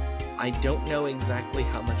 I don't know exactly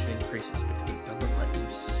how much it increases because it doesn't let you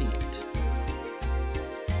see it.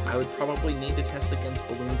 I would probably need to test against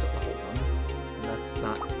balloons at level 1. That's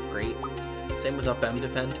not great. Same with Up M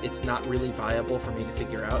Defend. It's not really viable for me to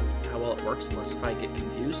figure out how well it works unless if I get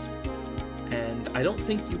confused. And I don't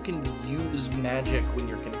think you can use magic when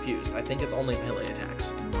you're confused. I think it's only melee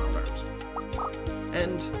attacks in Wild Arms.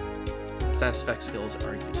 And status effect skills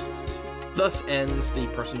are useless. Thus ends the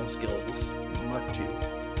personal skills Mark II.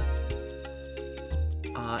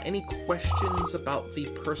 Any questions about the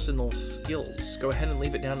personal skills? Go ahead and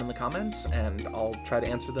leave it down in the comments, and I'll try to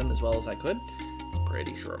answer them as well as I could.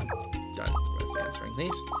 Pretty sure I'm done with answering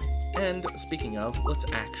these. And speaking of, let's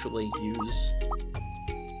actually use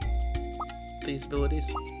these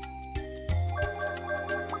abilities.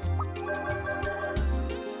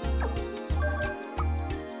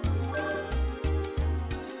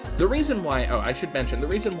 The reason why, I should mention, the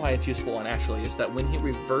reason why it's useful on Ashley is that when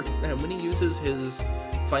he uses his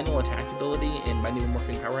final attack ability in my new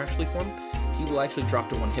Morphing Power Ashley form, he will actually drop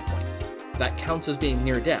to 1 hit point. That counts as being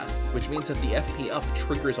near death, which means that the FP up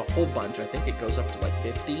triggers a whole bunch. I think it goes up to like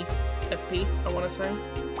 50 FP, I want to say.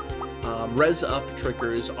 Res up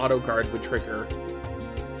triggers, auto guard would trigger.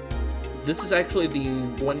 This is actually the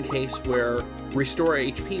one case where restore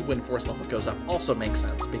HP when force level goes up also makes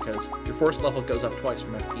sense, because your force level goes up twice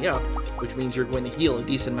from FP up, which means you're going to heal a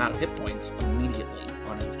decent amount of hit points immediately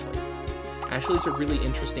on an target. Ashley's a really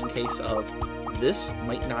interesting case of this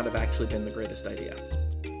might not have actually been the greatest idea,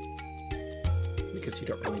 because you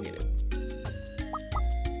don't really need it.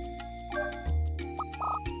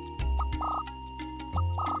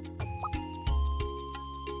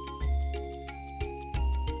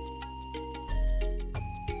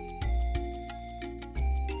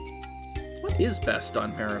 What is best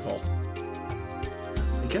on Marival?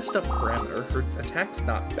 I guessed up parameter. Her attack's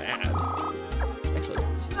not bad. Actually,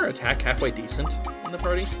 isn't her attack halfway decent in the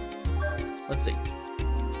party? Let's see.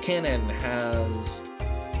 Cannon has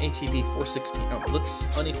ATB 416. Oh, let's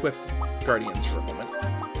unequip Guardians for a moment,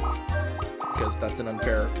 because that's an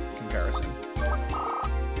unfair comparison.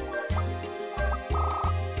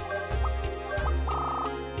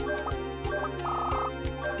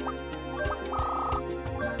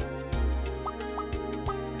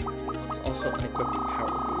 Let's also unequip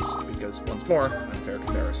Power Boost, because once more, unfair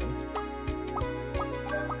comparison.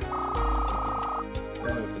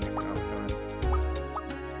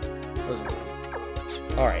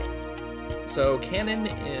 Alright, so Cannon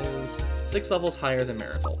is 6 levels higher than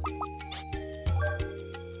Marival.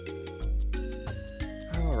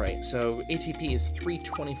 Alright, so ATP is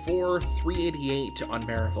 324, 388 on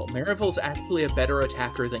Marival. Marival's actually a better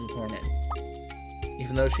attacker than Cannon,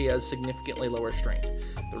 even though she has significantly lower strength.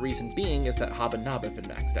 The reason being is that Hob and Nob have been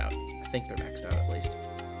maxed out. I think they're maxed out, at least.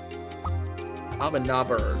 Hob and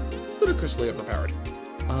Nob are ludicrously overpowered.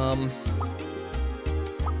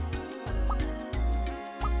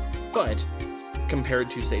 But compared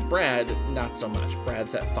to, say, Brad, not so much.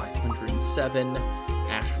 Brad's at 507.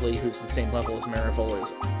 Ashley, who's the same level as Marival,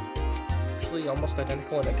 is actually almost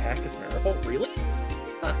identical in attack as Marival. Really?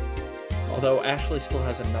 Huh. Although Ashley still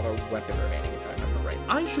has another weapon remaining, if I remember right.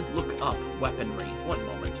 I should look up weaponry. One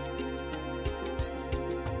moment.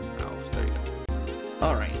 Oh, so there you go.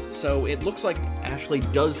 Alright, so it looks like Ashley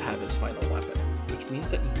does have his final weapon, which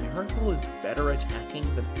means that Marival is better attacking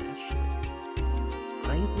than Ashley.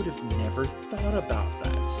 I would have never thought about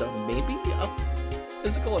that, so maybe a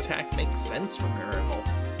physical attack makes sense for Marival.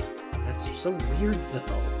 That's so weird,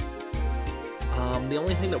 though. The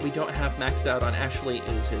only thing that we don't have maxed out on Ashley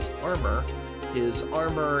is his armor. His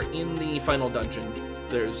armor in the final dungeon,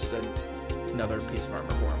 there's another piece of armor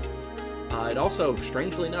for him. It also,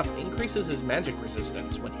 strangely enough, increases his magic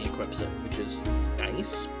resistance when he equips it, which is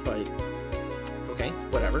nice, but okay,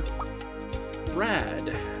 whatever.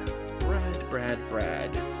 Brad. Brad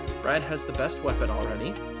has the best weapon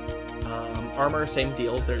already. Armor, same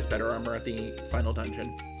deal. There's better armor at the final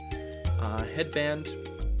dungeon. Headband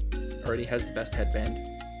already has the best headband.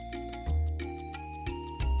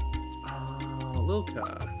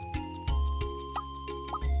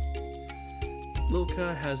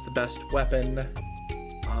 Lilka has the best weapon.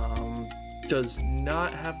 Does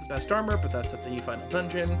not have the best armor, but that's at the final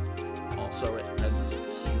dungeon. Also, it has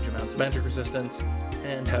huge amounts of magic resistance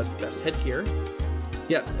and has the best headgear.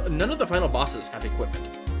 Yeah, none of the final bosses have equipment.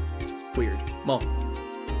 It's weird. Well,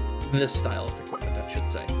 this style of equipment, I should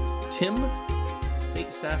say. Tim,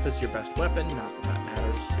 Fate Staff is your best weapon. Not that that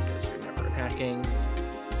matters because you're never attacking.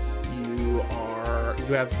 You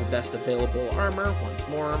have the best available armor. Once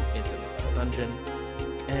more, it's in the final dungeon,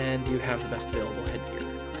 and you have the best available headgear.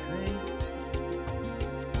 Okay.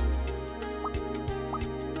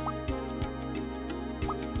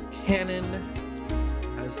 Cannon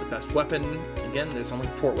has the best weapon. Again, there's only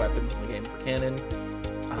 4 weapons in the game for Cannon.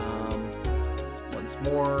 Once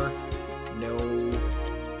more,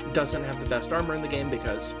 doesn't have the best armor in the game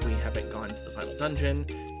because we haven't gone to the final dungeon,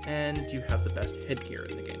 and you have the best headgear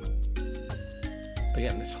in the game.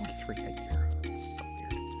 Again, there's only 3 headgear. It's so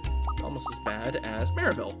weird. Almost as bad as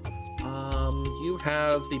Marival. You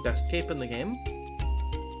have the best cape in the game.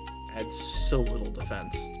 Adds so little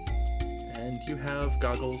defense. And you have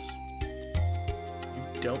goggles.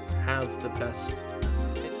 You don't have the best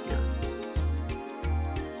headgear.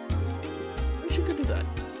 We should go do that.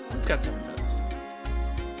 We've got 7 minutes.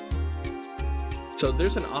 So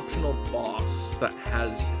there's an optional boss that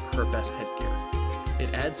has her best headgear.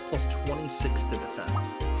 It adds plus 26 to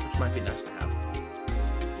defense, which might be nice to have.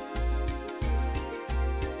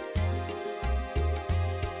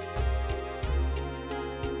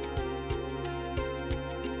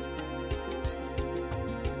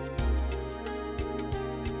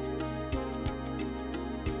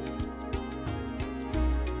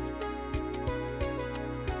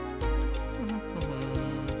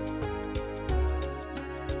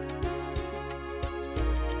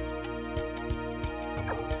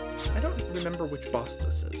 Remember which boss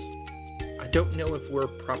this is. I don't know if we're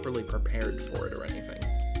properly prepared for it or anything.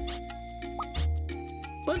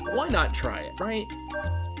 But why not try it, right?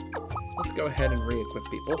 Let's go ahead and re-equip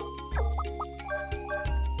people.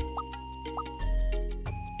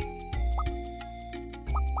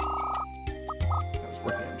 That was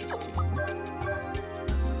working on just Steam.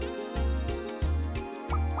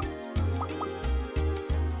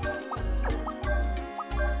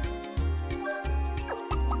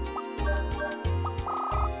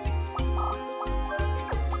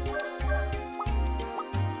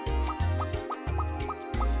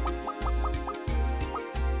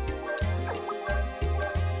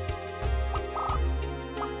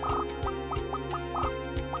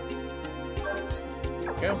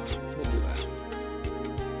 Go. We'll do that.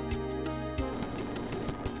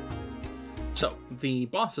 So, the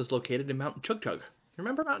boss is located in Mount Chug Chug.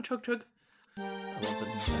 Remember Mount Chug Chug? I love the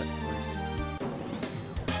that voice.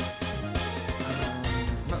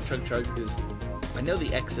 Mount Chug Chug is... I know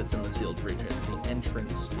the exit's in the sealed region. The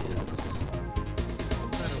entrance is...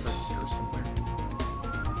 right over here somewhere.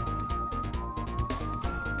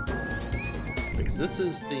 Because this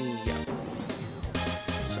is the... yeah.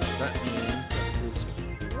 So that means...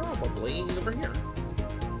 probably over here.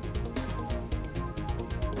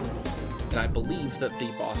 And I believe that the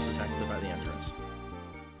boss is actually by the entrance.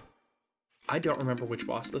 I don't remember which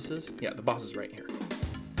boss this is. Yeah, the boss is right here.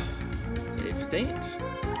 Save state.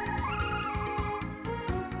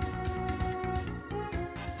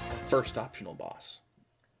 First optional boss.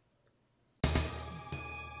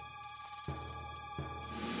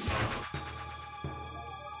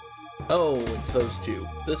 Oh, it's those two.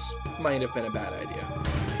 This might have been a bad idea.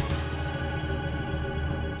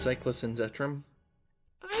 Cyclus and Zetrum.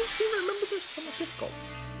 I seem to remember this somewhat difficult.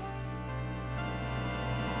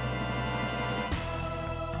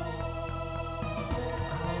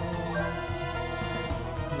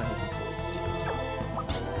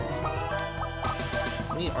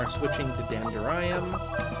 We are switching to Dandelion. You're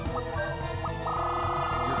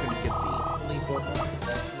going to get the Holy Book,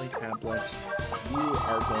 Holy Tablet. You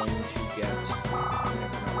are going to get...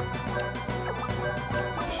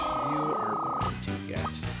 You are going to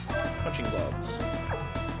get Punching Gloves.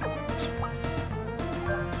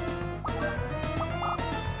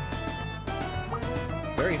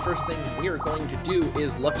 Very first thing we are going to do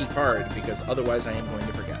is Lucky Card, because otherwise I am going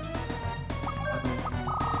to forget.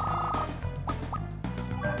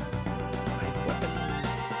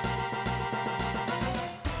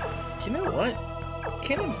 You know what?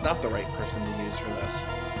 Cannon's not the right person to use for this.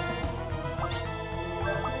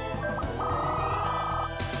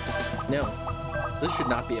 No. This should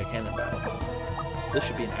not be a Cannon battle. This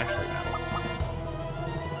should be an Ashley battle.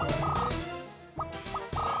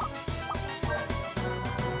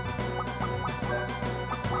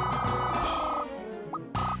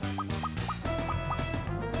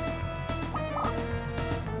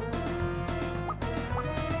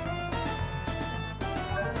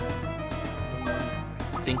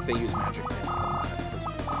 I think they use magic.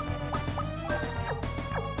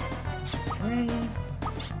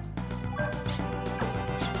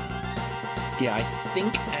 Yeah, I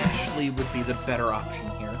think Ashley would be the better option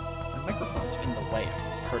here. My microphone's in the way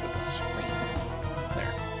of part of the screen.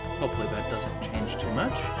 There. Hopefully that doesn't change too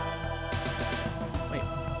much. Wait,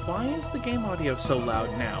 why is the game audio so loud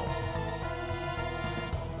now?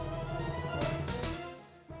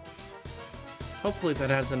 Hopefully that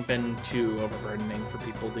hasn't been too overburdening for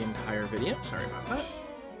people the entire video. Sorry about that.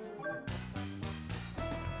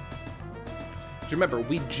 Just remember,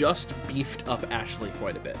 we just beefed up Ashley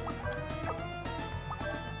quite a bit.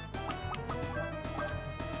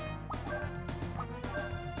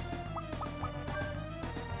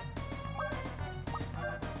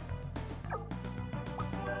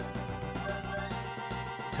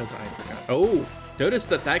 Because I forgot. Oh, notice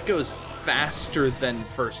that that goes faster than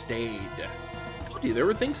First Aid. There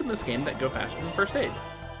were things in this game that go faster than First Aid.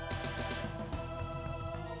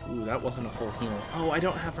 Ooh, that wasn't a full heal. Oh, I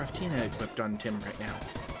don't have Raftina equipped on Tim right now.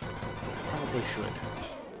 Probably should.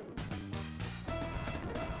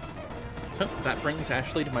 So, that brings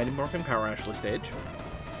Ashley to Mighty Morphin Power Ashley stage.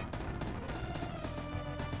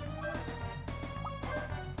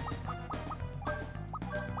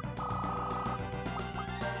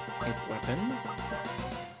 Equip weapon.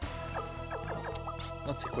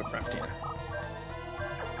 Let's equip Raftina.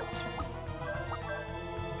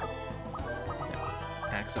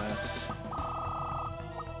 Access.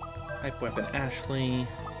 Hype weapon Ashley.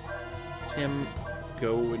 Tim,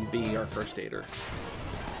 go and be our first aider.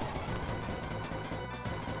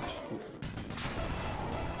 Oof.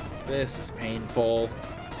 This is painful.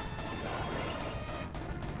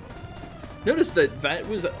 Notice that that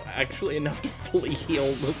was actually enough to fully heal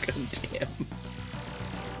Luke and Tim.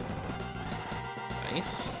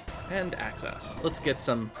 Nice. And access. Let's get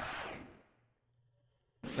some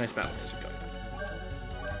nice battle music going.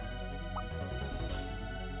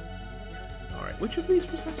 Which of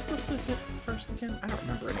these was I supposed to hit first again? I don't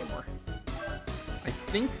remember anymore. I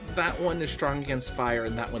think that one is strong against fire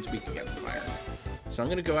and that one's weak against fire. So I'm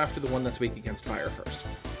going to go after the one that's weak against fire first.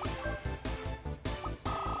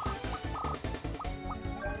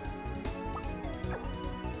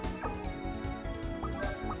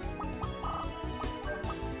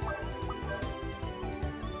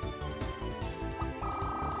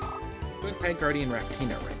 I'm going to tag Guardian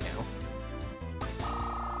Raftina right now.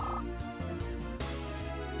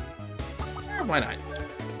 Why not?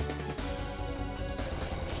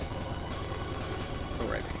 Oh,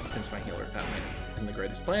 right, because Tim's my healer. That might have been the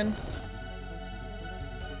greatest plan.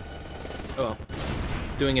 Oh well.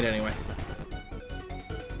 Doing it anyway.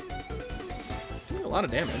 Doing a lot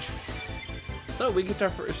of damage. So we get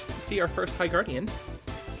to see our first High Guardian.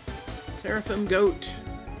 Seraphim Goat.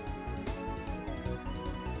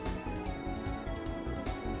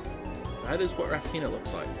 That is what Raftina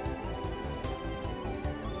looks like.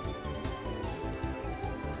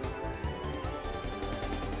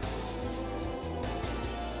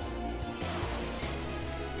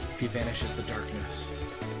 he vanishes the darkness.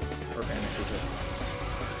 Or vanishes it.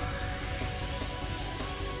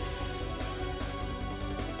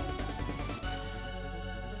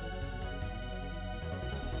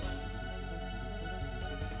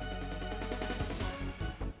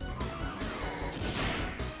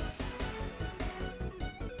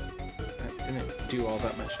 That didn't do all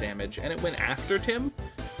that much damage. And it went after Tim?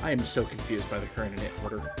 I am so confused by the current init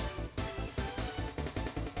order.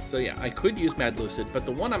 So yeah, I could use Mad Lucid, but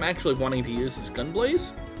the one I'm actually wanting to use is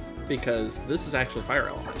Gunblaze, because this is actually Fire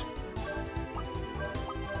Element.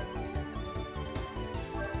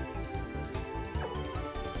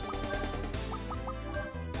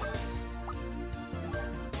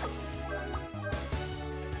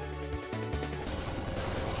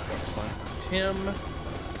 Tim,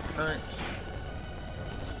 that's current.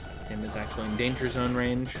 Tim is actually in danger zone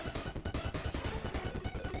range.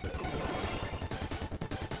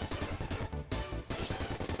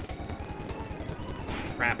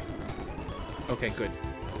 Crap. Okay, good.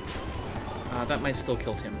 That might still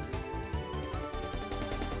kill Tim.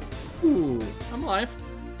 Ooh, I'm alive.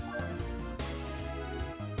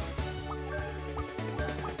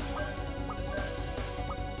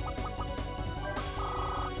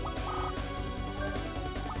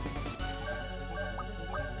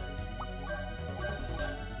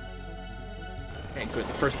 Okay, good.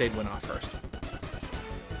 The first aid went off first.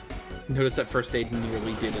 Notice that first aid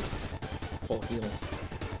nearly did his full heal.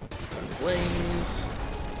 Blaze.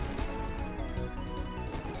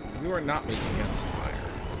 You are not weak against fire.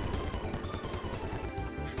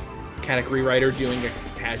 Catech Rewriter doing a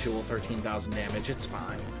casual 13,000 damage. It's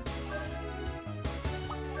fine.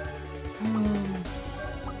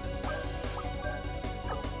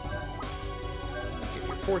 Get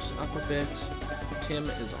your force up a bit. Tim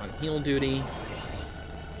is on heal duty.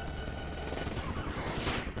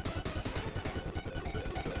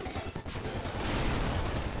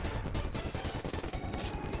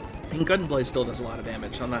 And Gunblaze still does a lot of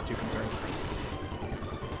damage, so I'm not too concerned.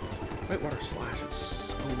 Whitewater Slash is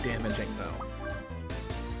so damaging, though.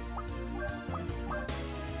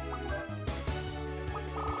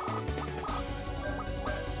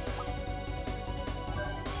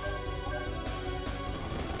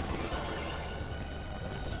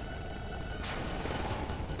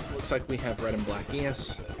 Looks like we have red and black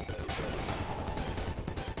ES.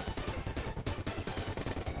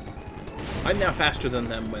 I'm now faster than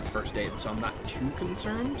them with first aid, so I'm not too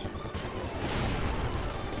concerned.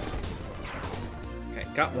 Okay,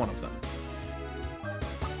 got one of them.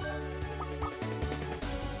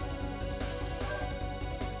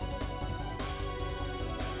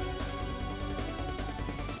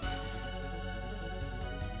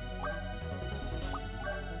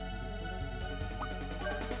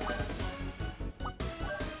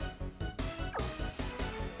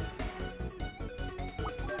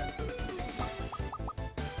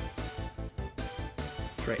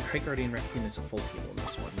 Right, High Guardian Raccoon is a full heal in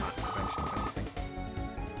this one, not prevention of anything.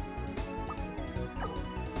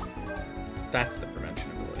 That's the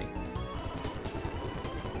prevention ability.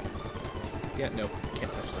 Yeah, nope,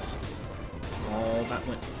 can't touch this. Oh, that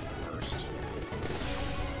went first.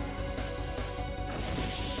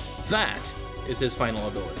 That is his final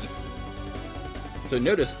ability. So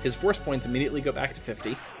notice, his force points immediately go back to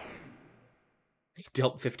 50. He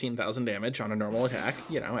dealt 15,000 damage on a normal attack,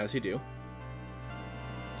 you know, as you do.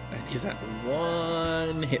 And he's at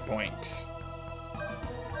 1 hit point.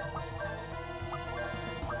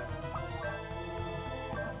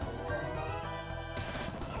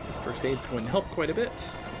 First aid's going to help quite a bit.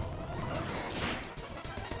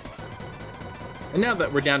 And now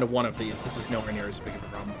that we're down to one of these, this is nowhere near as big of a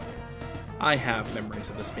problem. I have memories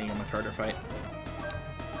of this being a much harder fight.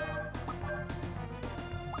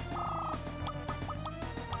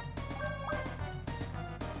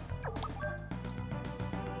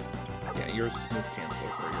 Your smooth cancel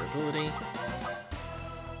for your ability.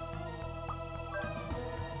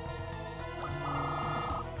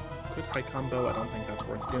 Quick high combo, I don't think that's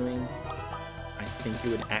worth doing. I think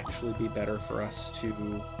it would actually be better for us to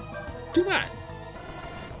do that.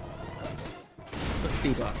 Let's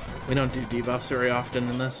debuff. We don't do debuffs very often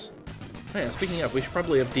in this. Oh yeah, speaking of, we should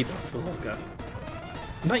probably have debuffed Beloka.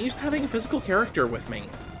 I'm not used to having a physical character with me.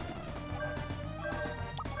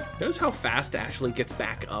 Notice how fast Ashley gets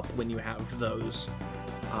back up when you have those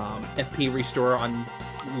FP restore on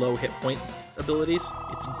low hit point abilities.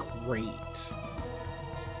 It's great.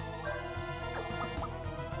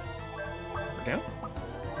 We're down.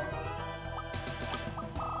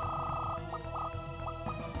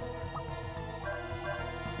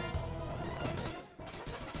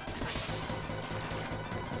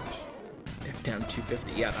 Knocked down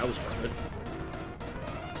 250. Yeah, that was worth it.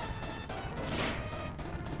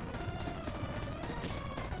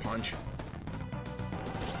 Punch.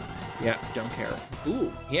 Yeah, don't care.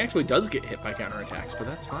 Ooh, he actually does get hit by counterattacks, but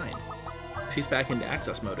that's fine. He's back into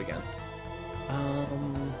access mode again.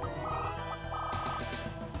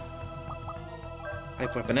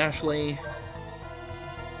 Hype Weapon Ashley.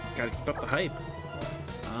 Gotta keep up the hype.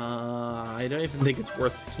 I don't even think it's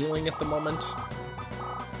worth healing at the moment.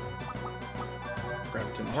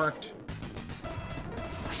 Graviton worked.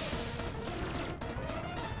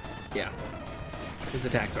 Yeah. His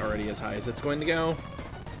attack's already as high as it's going to go.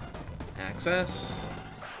 Access.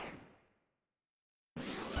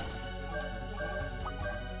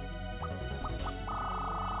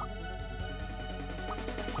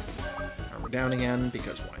 Armor down again,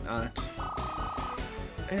 because why not?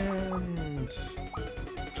 And...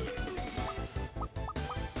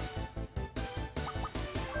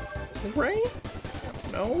 Ray?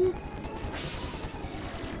 No?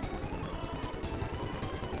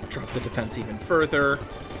 Drop the defense even further.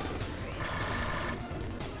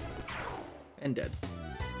 And dead.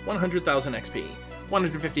 100,000 XP.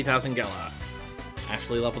 150,000 Gela.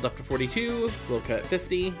 Ashley leveled up to 42. Wilka at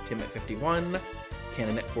 50. Tim at 51.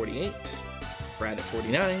 Cannon at 48. Brad at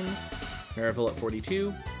 49. Maraville at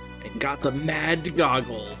 42. And got the mad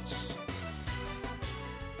goggles.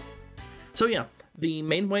 So yeah, the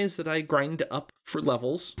main ways that I grind up for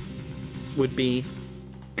levels would be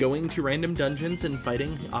going to random dungeons and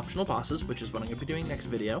fighting optional bosses, which is what I'm going to be doing next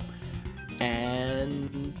video,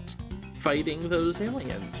 and fighting those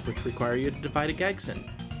aliens, which require you to divide a Gagson.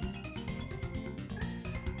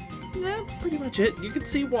 That's pretty much it. You can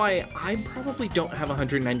see why I probably don't have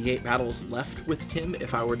 198 battles left with Tim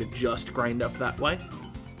if I were to just grind up that way.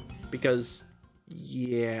 Because,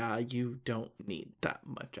 yeah, you don't need that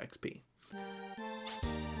much XP.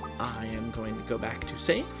 I am going to go back to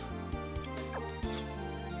save.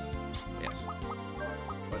 Yes.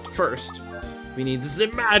 But first, we need the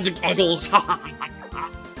magic goggles.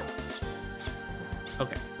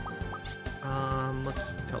 Okay.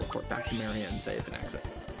 Let's teleport back to Maria and save and exit.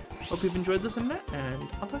 Hope you've enjoyed this internet, and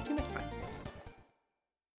I'll talk to you next time.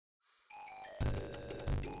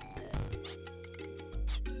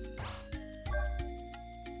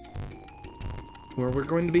 Where we're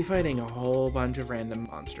going to be fighting a whole bunch of random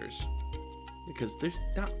monsters. Because there's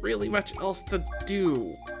not really much else to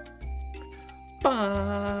do. Bye!